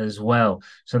plan as well.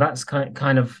 So that's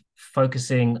kind of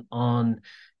focusing on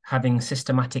having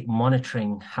systematic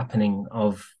monitoring happening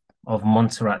of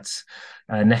Montserrat's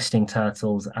nesting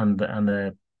turtles um, and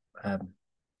the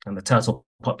turtle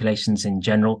populations in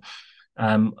general.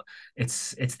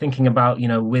 It's thinking about,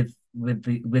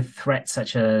 with threats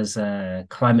such as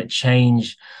climate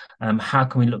change, how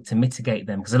can we look to mitigate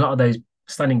them? Because a lot of those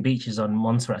stunning beaches on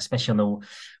Montserrat, especially on the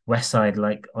west side,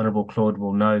 like Honourable Claude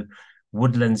will know,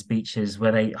 woodlands beaches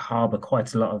where they harbour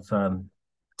quite a lot of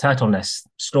turtle nests.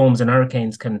 Storms and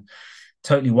hurricanes can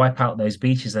totally wipe out those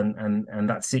beaches, and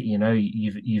that's it.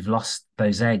 You've lost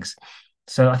those eggs.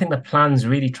 So I think the plan's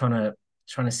really trying to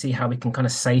see how we can kind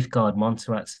of safeguard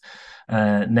Montserrat's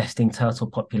nesting turtle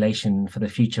population for the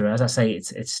future. As I say,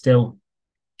 it's still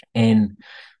in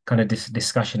kind of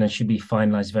discussion and should be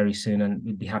finalized very soon, and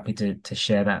we'd be happy to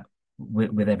share that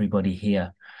with everybody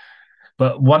here.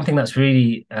 But one thing that's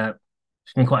really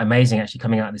it's been quite amazing actually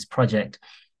coming out of this project,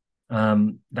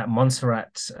 that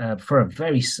Montserrat,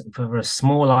 for a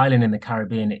small island in the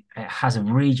Caribbean, it has a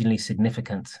regionally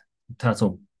significant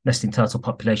nesting turtle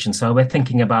population. So we're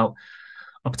thinking about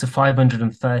up to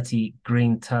 530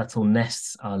 green turtle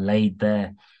nests are laid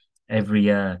there every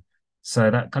year.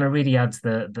 So that kind of really adds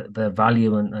the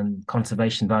value and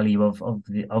conservation value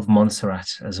of Montserrat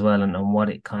as well, and what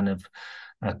it kind of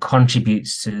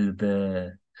contributes to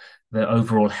the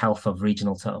overall health of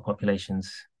regional turtle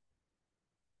populations.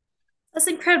 That's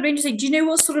incredibly interesting. Do you know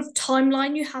what sort of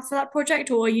timeline you have for that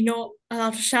project, or are you not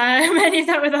allowed to share any of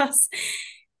that with us?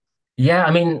 Yeah,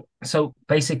 I mean, so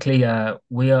basically,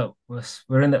 we're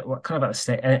in the we're kind of at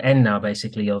the end now,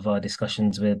 basically, of our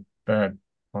discussions with the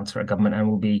Montserrat government, and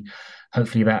will be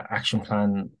hopefully that action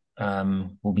plan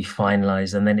will be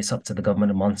finalized, and then it's up to the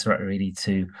government of Montserrat really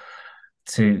to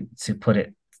put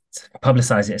it, to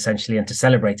publicize it essentially, and to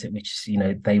celebrate it, which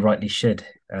they rightly should.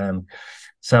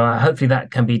 So hopefully that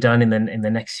can be done in the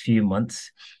next few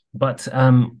months. But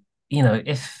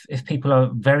if people are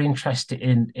very interested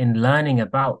in learning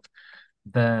about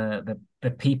the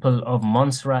people of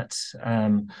Montserrat,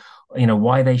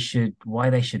 why they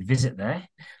should visit there,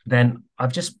 then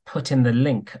I've just put in the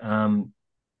link,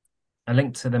 a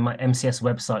link to the MCS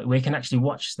website where you can actually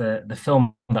watch the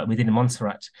film that we did in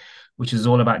Montserrat, which is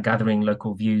all about gathering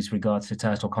local views regards to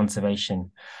turtle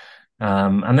conservation.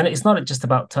 And then it's not just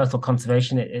about turtle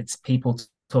conservation; it's people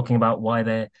talking about why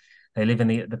they live in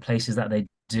the places that they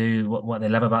do, what they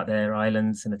love about their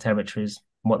islands and the territories,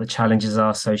 what the challenges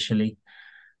are socially.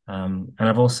 And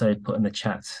I've also put in the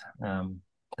chat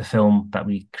the film that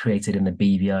we created in the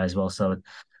BVI as well. So I'd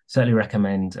certainly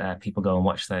recommend people go and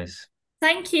watch those.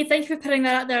 Thank you for putting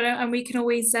that out there, and we can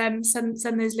always send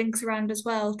those links around as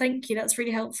well. Thank you, that's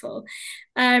really helpful.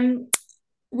 Um,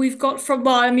 we've got from,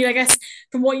 well, I mean, I guess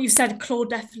from what you've said, Claude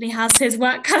definitely has his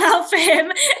work cut out for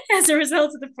him as a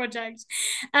result of the project.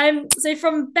 So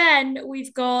from Ben,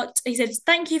 he said,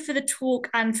 "Thank you for the talk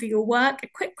and for your work. A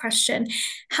quick question: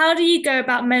 how do you go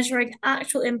about measuring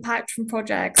actual impact from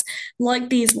projects like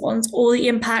these ones, or the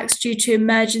impacts due to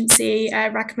emergent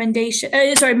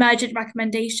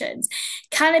recommendations?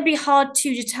 Can it be hard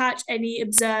to detach any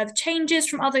observed changes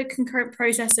from other concurrent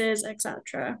processes,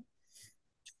 etc.?"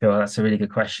 Sure, that's a really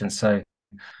good question. So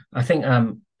I think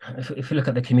if you look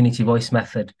at the community voice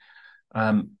method,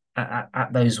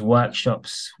 at those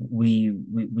workshops,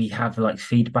 we have like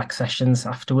feedback sessions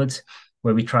afterwards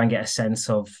where we try and get a sense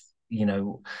of,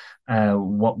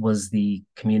 what was the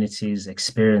community's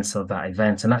experience of that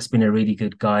event, and that's been a really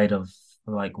good guide of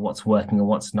like what's working and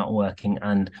what's not working,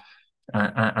 and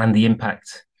the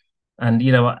impact. And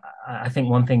I think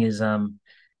one thing is,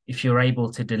 if you're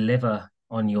able to deliver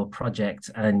on your project,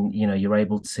 and you're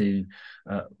able to,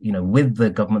 with the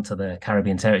government of the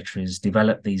Caribbean territories,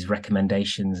 develop these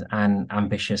recommendations and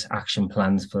ambitious action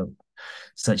plans for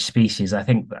such species. I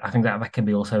think that can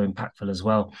be also impactful as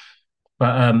well.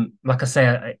 But like I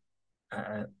say,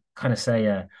 I kind of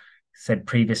said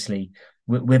previously,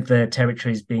 with the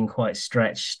territories being quite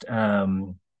stretched,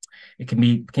 it can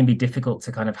be difficult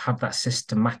to kind of have that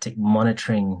systematic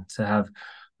monitoring, to have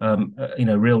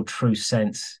real true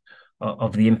sense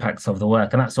of the impacts of the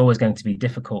work, and that's always going to be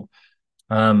difficult.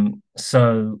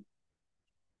 So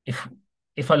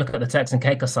if I look at the Turks and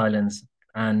Caicos Islands,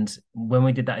 and when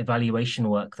we did that evaluation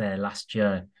work there last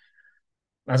year,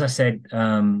 as I said,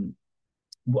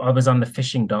 I was on the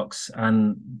fishing docks,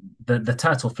 and the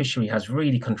turtle fishery has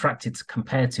really contracted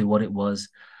compared to what it was,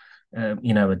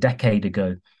 a decade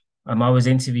ago. I was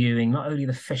interviewing not only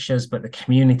the fishers, but the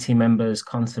community members,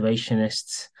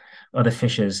 conservationists, other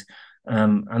fishers.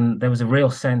 And there was a real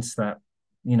sense that,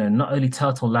 not only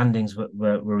turtle landings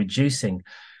were reducing,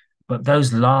 but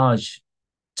those large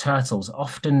turtles,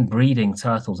 often breeding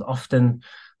turtles, often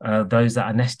those that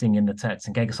are nesting in the Turks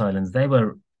and Caicos Islands, they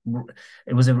were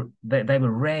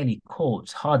rarely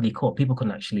caught, hardly caught. People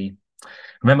couldn't actually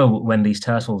remember when these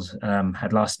turtles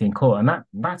had last been caught, and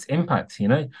that's impact,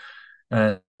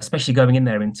 especially going in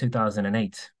there in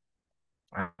 2008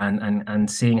 and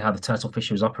seeing how the turtle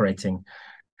fishery was operating.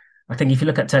 I think if you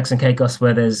look at Turks and Caicos,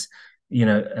 where there's,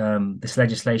 this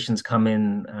legislation's come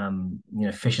in,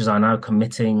 fishers are now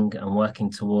committing and working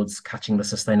towards catching the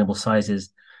sustainable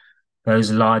sizes.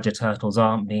 Those larger turtles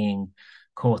aren't being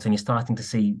caught, and you're starting to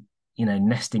see,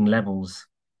 nesting levels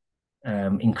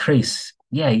increase.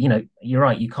 Yeah, you're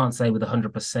right. You can't say with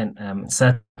 100%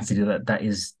 certainty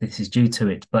that this is due to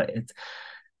it, but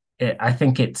I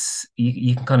think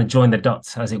you can kind of join the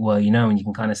dots, as it were, and you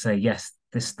can kind of say, yes,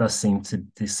 this does seem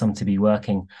to be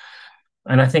working.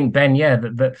 And I think, Ben, yeah,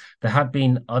 that there have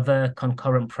been other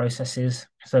concurrent processes.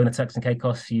 So in the Turks and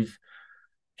Caicos, you've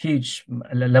huge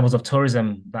levels of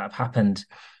tourism that have happened,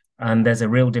 and there's a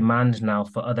real demand now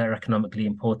for other economically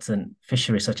important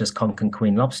fisheries such as conch and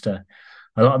queen lobster.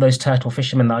 A lot of those turtle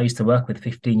fishermen that I used to work with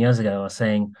 15 years ago are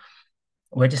saying,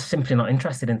 we're just simply not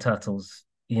interested in turtles.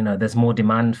 There's more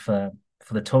demand for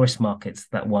the tourist markets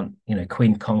that want,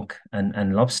 queen conch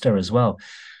and lobster as well.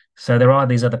 So there are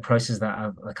these other processes that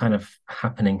are kind of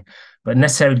happening, but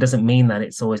necessarily doesn't mean that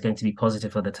it's always going to be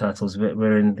positive for the turtles.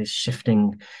 We're in this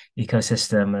shifting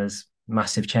ecosystem. There's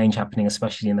massive change happening,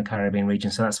 especially in the Caribbean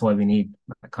region. So that's why we need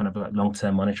that kind of like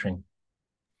long-term monitoring.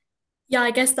 Yeah,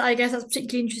 I guess that's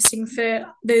particularly interesting for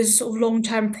those sort of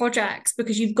long-term projects,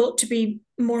 because you've got to be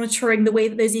monitoring the way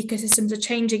that those ecosystems are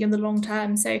changing in the long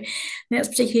term. So I think that's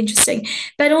particularly interesting.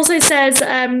 Ben also says,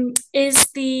 is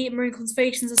the Marine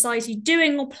Conservation Society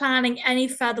doing or planning any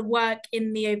further work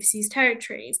in the overseas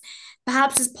territories,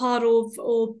 perhaps as part of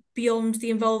or beyond the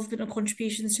involvement or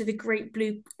contributions to the Great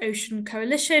Blue Ocean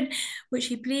Coalition, which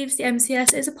he believes the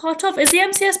MCS is a part of? Is the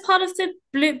MCS part of the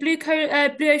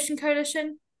Blue Ocean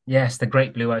Coalition? Yes, the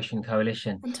Great Blue Ocean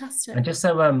Coalition. And Fantastic. just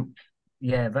so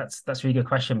yeah, that's a really good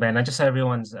question, Ben. And just so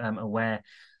everyone's aware,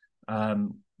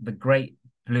 the Great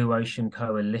Blue Ocean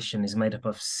Coalition is made up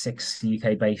of 6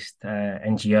 UK-based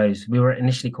NGOs. We were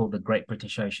initially called the Great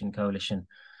British Ocean Coalition,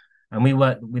 and we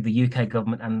work with the UK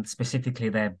government and specifically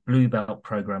their Blue Belt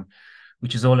program,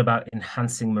 which is all about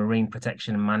enhancing marine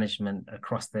protection and management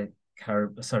across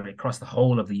across the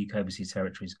whole of the UK overseas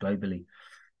territories globally.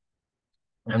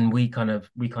 And we kind of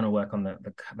work on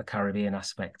the Caribbean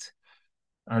aspect.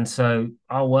 And so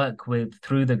our work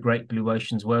through the Great Blue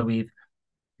Oceans, where we've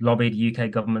lobbied UK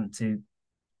government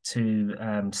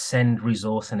to send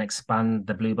resource and expand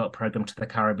the Blue Belt program to the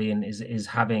Caribbean, is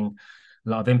having a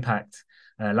lot of impact.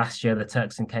 Last year, the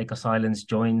Turks and Caicos Islands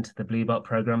joined the Blue Belt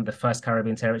program, the first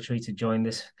Caribbean territory to join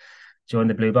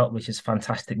the Blue Belt, which is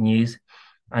fantastic news.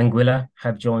 Anguilla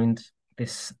have joined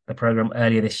the program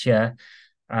earlier this year.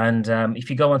 And if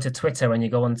you go onto Twitter and you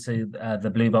go onto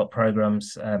the Blue Belt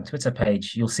program's Twitter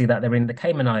page, you'll see that they're in the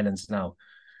Cayman Islands now,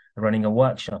 running a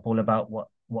workshop all about what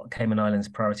Cayman Islands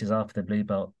priorities are for the Blue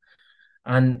Belt.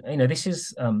 And this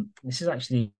is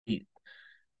actually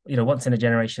once in a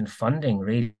generation funding,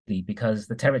 really, because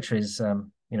the territories,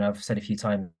 I've said a few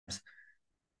times,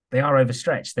 they are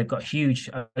overstretched. They've got huge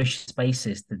ocean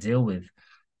spaces to deal with,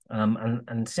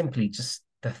 and simply just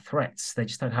the threats. They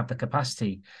just don't have the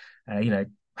capacity.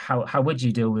 How would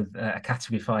you deal with a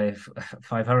Category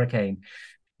 5 hurricane?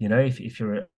 If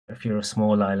you're a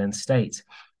small island state,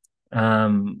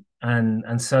 and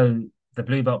so the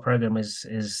Blue Belt program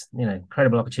is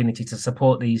incredible opportunity to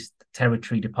support these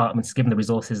territory departments, given the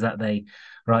resources that they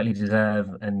rightly deserve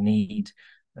and need.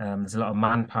 There's a lot of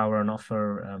manpower on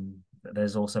offer.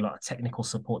 There's also a lot of technical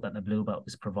support that the Blue Belt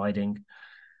is providing.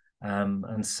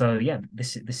 And so, yeah,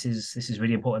 this is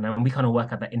really important. And we kind of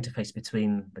work at that interface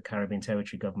between the Caribbean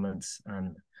territory governments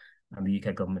and the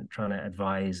UK government, trying to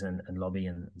advise and lobby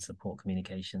and support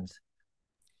communications.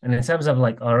 And in terms of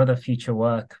like our other future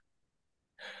work,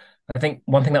 I think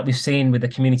one thing that we've seen with the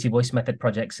community voice method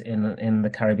projects in the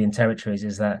Caribbean territories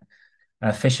is that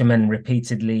fishermen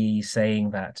repeatedly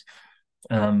saying that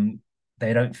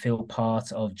they don't feel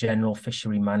part of general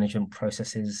fishery management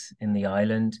processes in the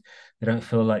island. They don't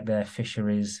feel like their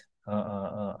fisheries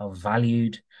are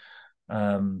valued.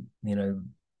 A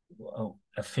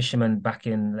fisherman back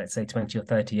in, let's say, 20 or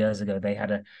 30 years ago, they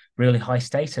had a really high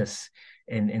status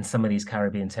in some of these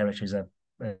Caribbean territories of,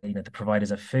 the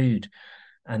providers of food.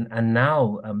 And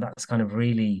now that's kind of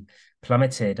really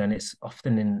plummeted, and it's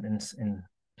often in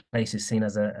places seen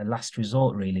as a last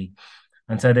resort, really.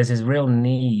 And so there's this real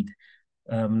need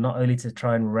not only to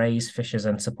try and raise fishers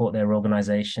and support their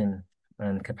organization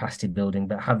and capacity building,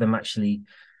 but have them actually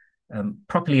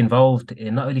properly involved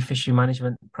in not only fishery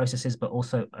management processes, but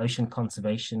also ocean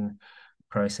conservation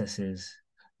processes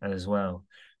as well.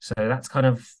 So that's kind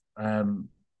of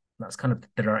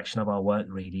the direction of our work,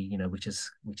 really, which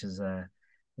is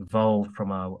evolved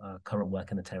from our current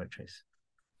work in the territories.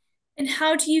 And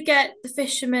how do you get the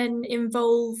fishermen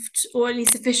involved, or at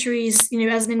least the fisheries,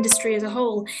 as an industry as a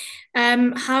whole?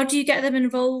 How do you get them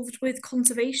involved with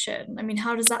conservation? I mean,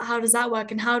 how does that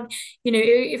work? And how,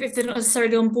 if they're not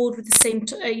necessarily on board with the same,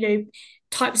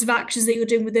 types of actions that you're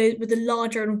doing with the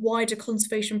larger and wider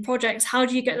conservation projects, how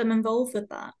do you get them involved with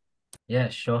that? Yeah,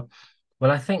 sure.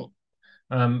 Well, I think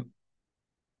not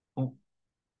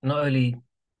only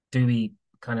do we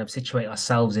kind of situate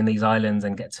ourselves in these islands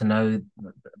and get to know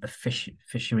the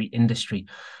fishery industry,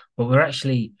 but we're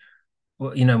actually,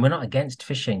 we're not against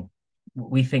fishing.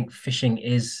 We think fishing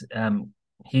is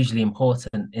hugely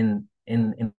important in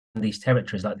these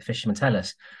territories, like the fishermen tell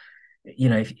us.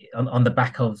 If, on the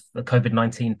back of the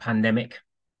COVID-19 pandemic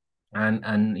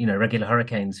and regular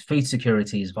hurricanes, food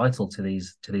security is vital to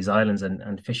these islands,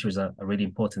 and fisheries are really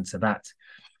important to that.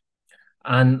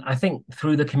 And I think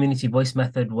through the community voice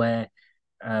method, where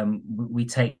we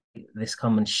take this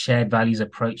common shared values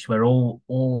approach, where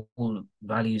all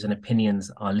values and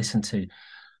opinions are listened to,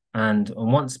 and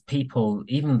once people,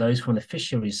 even those from the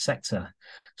fisheries sector,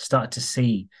 start to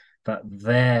see that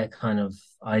their kind of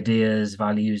ideas,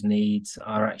 values, needs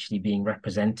are actually being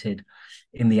represented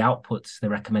in the outputs, the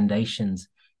recommendations,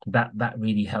 that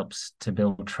really helps to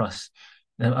build trust.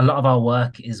 A lot of our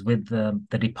work is with the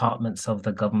departments of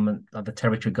the government, of the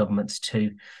territory governments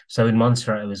too. So in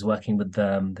Montserrat, I was working with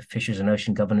the Fisheries and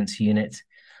Ocean Governance Unit.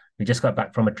 We just got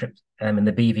back from a trip in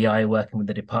the BVI, working with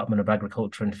the Department of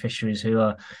Agriculture and Fisheries, who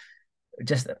are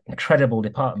just an incredible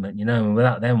department, and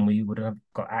without them, we would have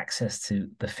got access to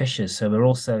the fishers. So we're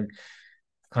also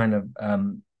kind of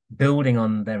building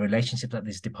on their relationships that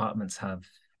these departments have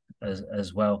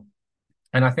as well.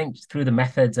 And I think through the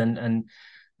methods and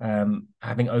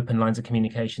having open lines of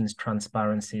communications,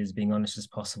 transparency, as being honest as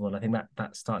possible, I think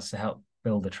that starts to help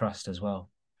build the trust as well.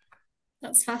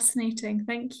 That's fascinating.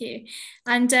 Thank you.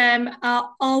 And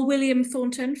R. William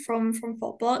Thornton from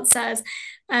FOTBOT says,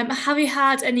 have you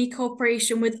had any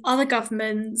cooperation with other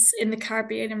governments in the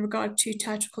Caribbean in regard to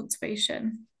turtle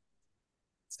conservation?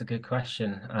 It's a good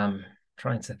question.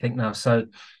 Trying to think now. So,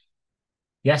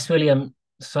 yes, William.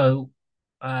 So,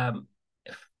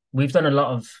 we've done a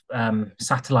lot of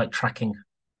satellite tracking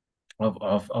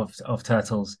of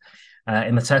turtles.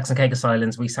 In the Turks and Caicos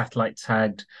Islands, we satellite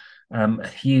tagged a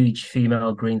huge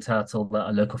female green turtle that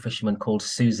a local fisherman called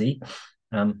Susie.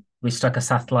 We stuck a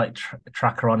satellite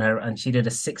tracker on her, and she did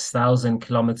a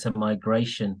 6,000-kilometer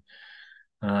migration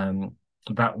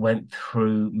that went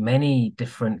through many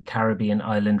different Caribbean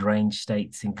island range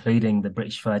states, including the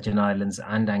British Virgin Islands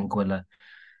and Anguilla.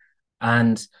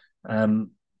 And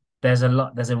there's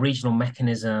a regional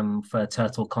mechanism for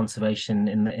turtle conservation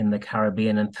in the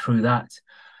Caribbean, and through that,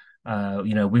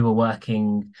 we were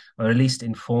working, or at least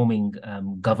informing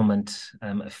government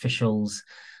officials,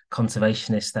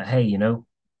 conservationists, that, hey,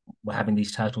 we're having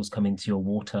these turtles come into your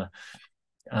water.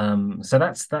 So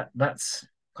that's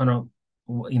kind of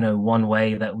one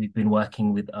way that we've been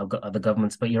working with other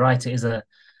governments. But you're right, it is a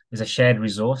shared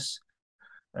resource.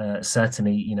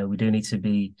 Certainly, we do need to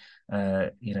be,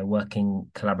 working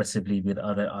collaboratively with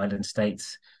other island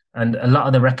states, and a lot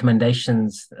of the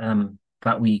recommendations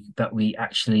that we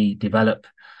actually develop,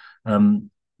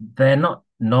 they're not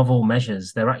novel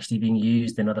measures. They're actually being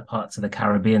used in other parts of the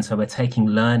Caribbean. So we're taking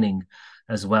learning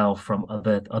as well from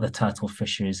other turtle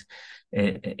fisheries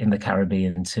in the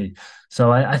Caribbean too.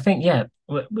 So I think, yeah,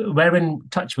 we're in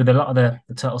touch with a lot of the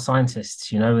turtle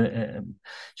scientists,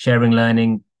 sharing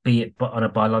learning, be it on a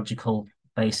biological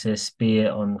basis, be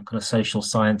it on kind of social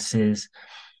sciences.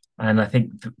 And I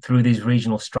think through these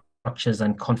regional structures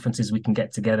and conferences, we can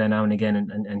get together now and again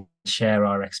and share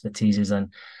our expertises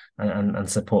and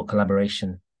support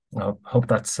collaboration. I hope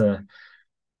that's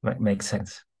makes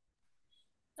sense.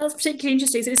 That's particularly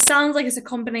interesting. So it sounds like it's a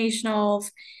combination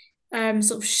of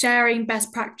sort of sharing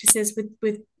best practices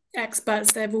with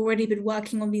experts that have already been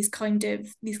working on these kind of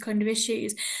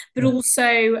issues, but Yeah.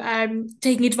 also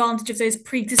taking advantage of those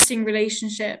pre-existing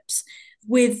relationships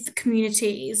with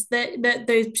communities that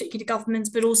those particular governments,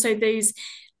 but also those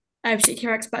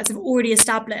particular experts have already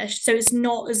established. So it's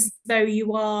not as though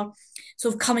you are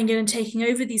sort of coming in and taking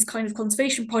over these kind of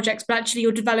conservation projects, but actually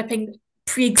you're developing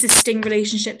pre-existing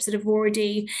relationships that have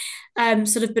already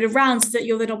sort of been around, so that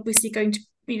you're then obviously going to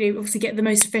obviously get the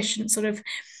most efficient sort of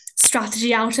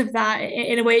strategy out of that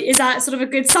in a way. Is that sort of a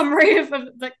good summary of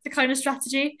like the kind of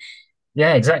strategy?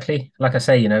 Yeah, exactly. Like I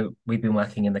say, we've been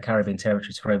working in the Caribbean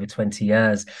territories for over 20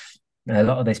 years. A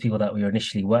lot of those people that we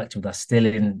initially worked with are still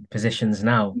in positions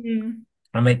now, Mm.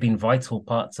 and they've been vital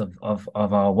parts of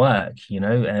our work,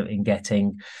 in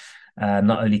getting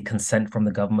not only consent from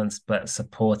the governments, but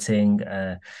supporting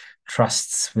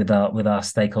trusts with our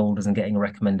stakeholders and getting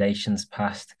recommendations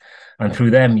passed. And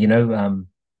through them,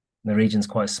 the region's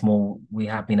quite small. We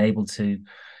have been able to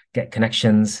get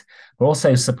connections, but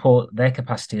also support their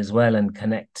capacity as well and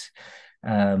connect,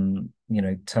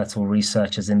 turtle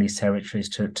researchers in these territories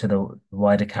to the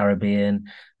wider Caribbean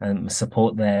and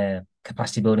support their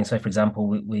capacity building. So, for example,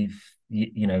 we've,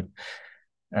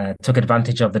 took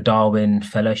advantage of the Darwin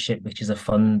Fellowship, which is a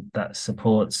fund that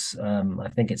supports, I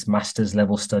think it's master's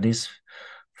level studies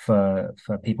for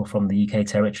people from the UK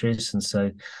territories, and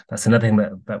so that's another thing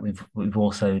that we've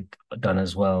also done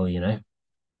as well.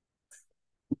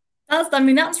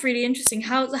 That's really interesting.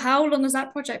 How long has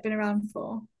that project been around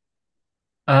for?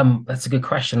 That's a good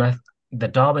question. The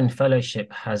Darwin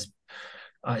Fellowship has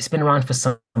it's been around for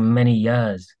so many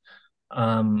years,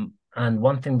 and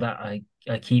one thing that I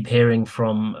keep hearing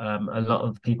from a lot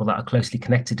of people that are closely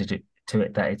connected to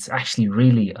it that it's actually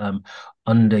really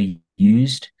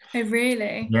underused. Oh,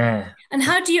 really? Yeah, And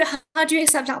how do you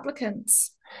accept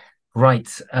applicants? right.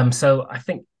 So I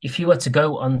think if you were to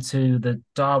go onto the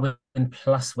Darwin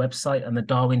Plus website and the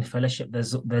Darwin Fellowship,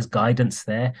 there's guidance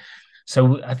there.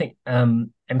 So I think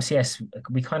MCS,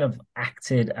 we kind of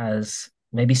acted as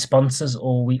maybe sponsors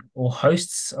or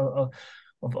hosts of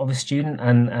a student,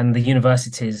 and the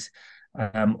universities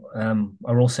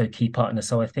are also key partners.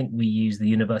 So I think we use the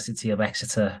University of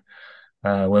Exeter,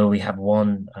 where we have a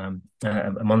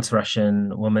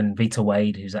Montserratian woman, Vita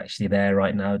Wade, who's actually there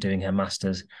right now doing her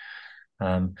master's.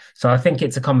 So I think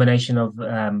it's a combination of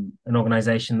an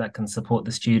organization that can support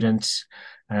the students,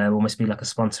 almost be like a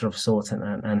sponsor of sorts,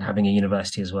 and having a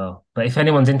university as well. But if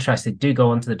anyone's interested, do go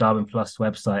onto the Darwin Plus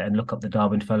website and look up the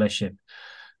Darwin Fellowship.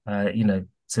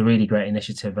 It's a really great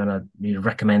initiative, and I really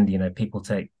recommend people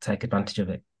take advantage of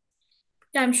it.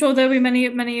 Yeah, I'm sure there'll be many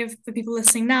of the people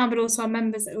listening now, but also our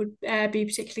members that would be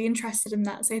particularly interested in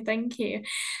that. So thank you.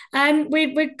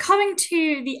 We're coming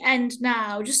to the end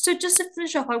now. Just to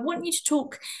finish off, I want you to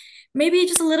talk maybe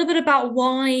just a little bit about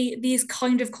why these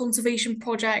kind of conservation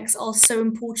projects are so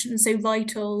important and so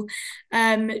vital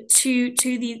to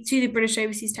the British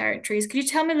Overseas Territories. Could you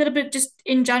tell me a little bit, just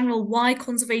in general, why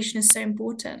conservation is so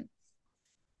important?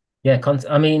 Yeah,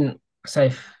 I mean, so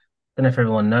don't know if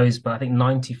everyone knows, but I think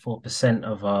 94%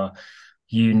 of our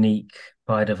unique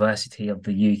biodiversity of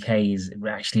the UK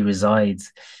actually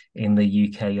resides in the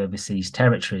UK overseas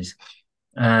territories.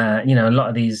 A lot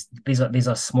of these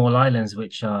are small islands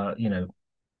which are,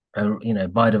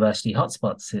 biodiversity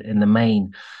hotspots in the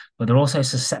main, but they're also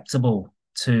susceptible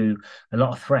to a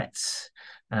lot of threats.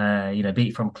 Be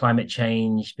it from climate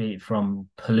change, be it from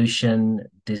pollution,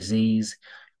 disease,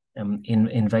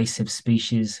 invasive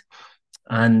species.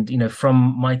 And from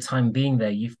my time being there,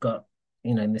 you've got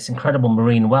this incredible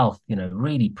marine wealth,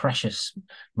 really precious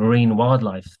marine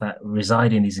wildlife that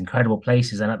reside in these incredible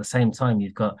places. And at the same time,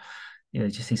 you've got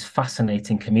just these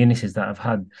fascinating communities that have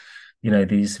had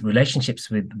these relationships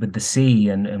with the sea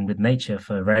and with nature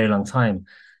for a very long time.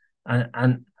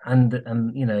 And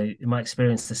in my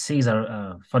experience, the seas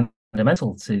are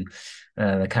fundamental to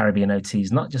the Caribbean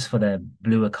OTs, not just for their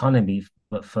blue economy,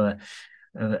 but for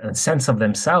a sense of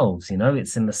themselves.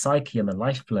 It's in the psyche and the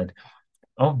lifeblood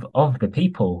of the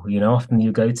people. Often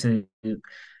you go to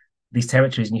these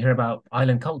territories and you hear about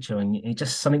island culture, and it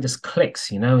just something just clicks,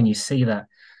 and you see that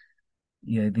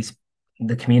these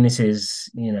the communities,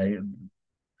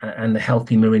 and the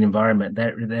healthy marine environment,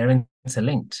 they're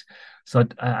interlinked. So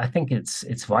I think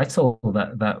it's vital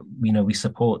that we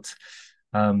support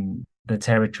the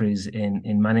territories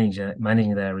in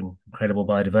managing their incredible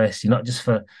biodiversity, not just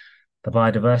for the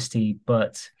biodiversity,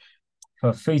 but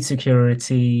for food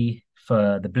security,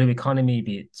 for the blue economy,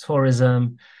 be it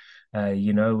tourism.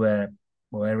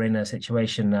 We're in a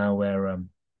situation now where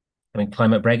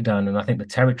climate breakdown, and I think the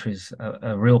territories are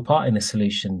a real part in the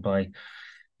solution by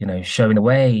showing the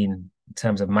way in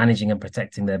terms of managing and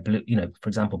protecting their blue, for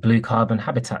example, blue carbon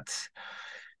habitats.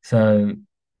 So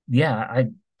yeah,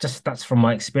 that's from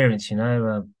my experience,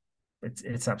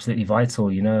 it's absolutely vital,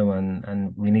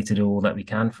 and we need to do all that we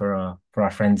can for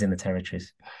our friends in the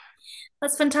territories.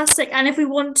 That's fantastic. And if we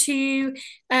want to,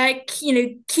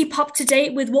 keep up to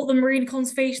date with what the Marine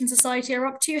Conservation Society are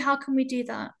up to, how can we do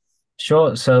that?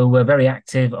 Sure. So we're very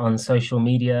active on social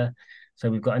media. So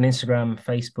we've got an Instagram,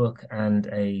 Facebook, and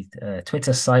a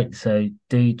Twitter site. So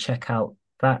do check out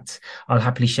that. I'll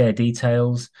happily share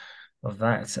details of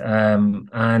that.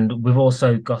 And we've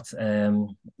also got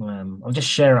I'll just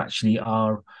share actually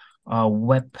our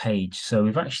web page. So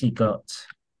we've actually got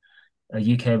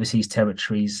a UK Overseas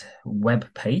Territories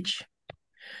web page.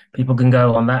 People can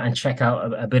go on that and check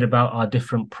out a bit about our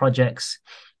different projects.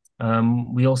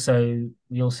 We also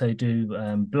do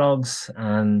blogs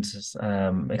and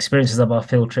experiences of our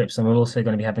field trips, and we're also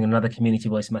going to be having another community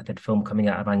voice method film coming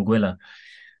out of Anguilla.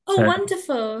 Oh, So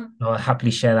wonderful. I'll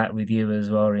happily share that with you as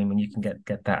well, Reem, when you can get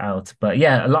that out. But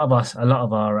yeah, a lot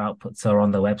of our outputs are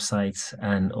on the website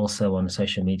and also on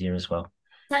social media as well.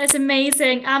 That is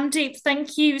amazing. Amdeep,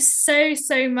 thank you so,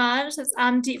 so much. That's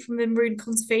Amdeep from the Maroon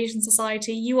Conservation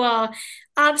Society. You are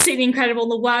absolutely incredible.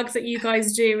 The work that you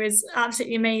guys do is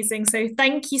absolutely amazing. So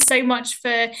thank you so much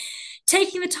for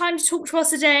taking the time to talk to us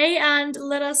today and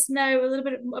let us know a little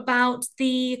bit about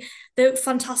the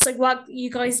fantastic work that you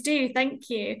guys do. Thank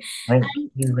you. Thank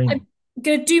you, I'm Reem.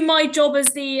 going to do my job as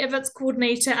the events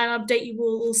coordinator and update you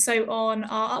all also on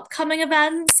our upcoming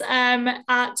events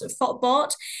at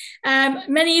FOTBOT.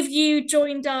 Many of you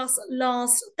joined us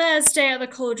last Thursday at the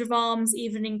College of Arms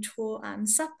evening tour and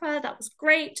supper. That was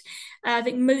great. I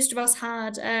think most of us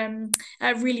had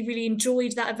really, really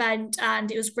enjoyed that event,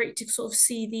 and it was great to sort of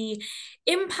see the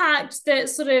impact that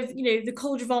sort of the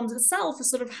College of Arms itself has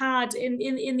sort of had in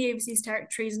the overseas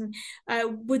territories, and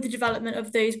with the development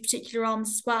of those particular arms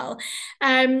as well.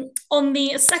 On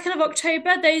the 2nd of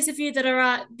October, those of you that are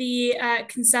at the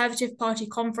Conservative Party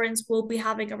conference will be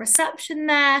having a reception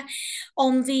there.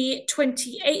 On the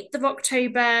 28th of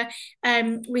October,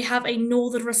 we have a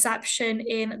northern reception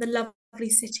in the lovely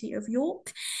city of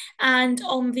York. And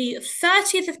on the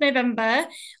 30th of November,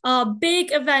 our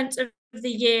big event of the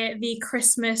year, the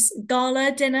Christmas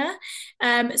gala dinner.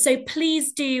 So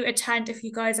please do attend if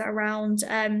you guys are around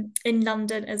in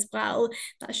London as well.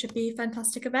 That should be a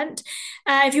fantastic event.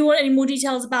 If you want any more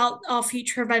details about our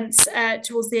future events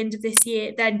towards the end of this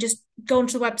year, then just go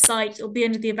onto the website. It'll be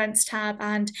under the events tab,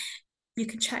 and you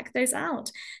can check those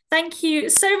out. Thank you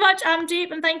so much,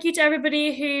 Amdeep, and thank you to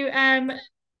everybody who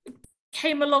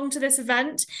came along to this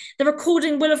event. The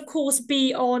recording will, of course,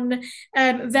 be on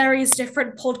various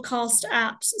different podcast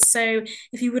apps. So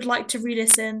if you would like to re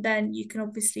listen, then you can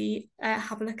obviously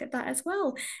have a look at that as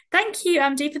well. Thank you,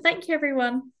 Amdeep, and thank you,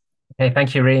 everyone. Okay,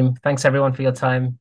 thank you, Reem. Thanks everyone for your time.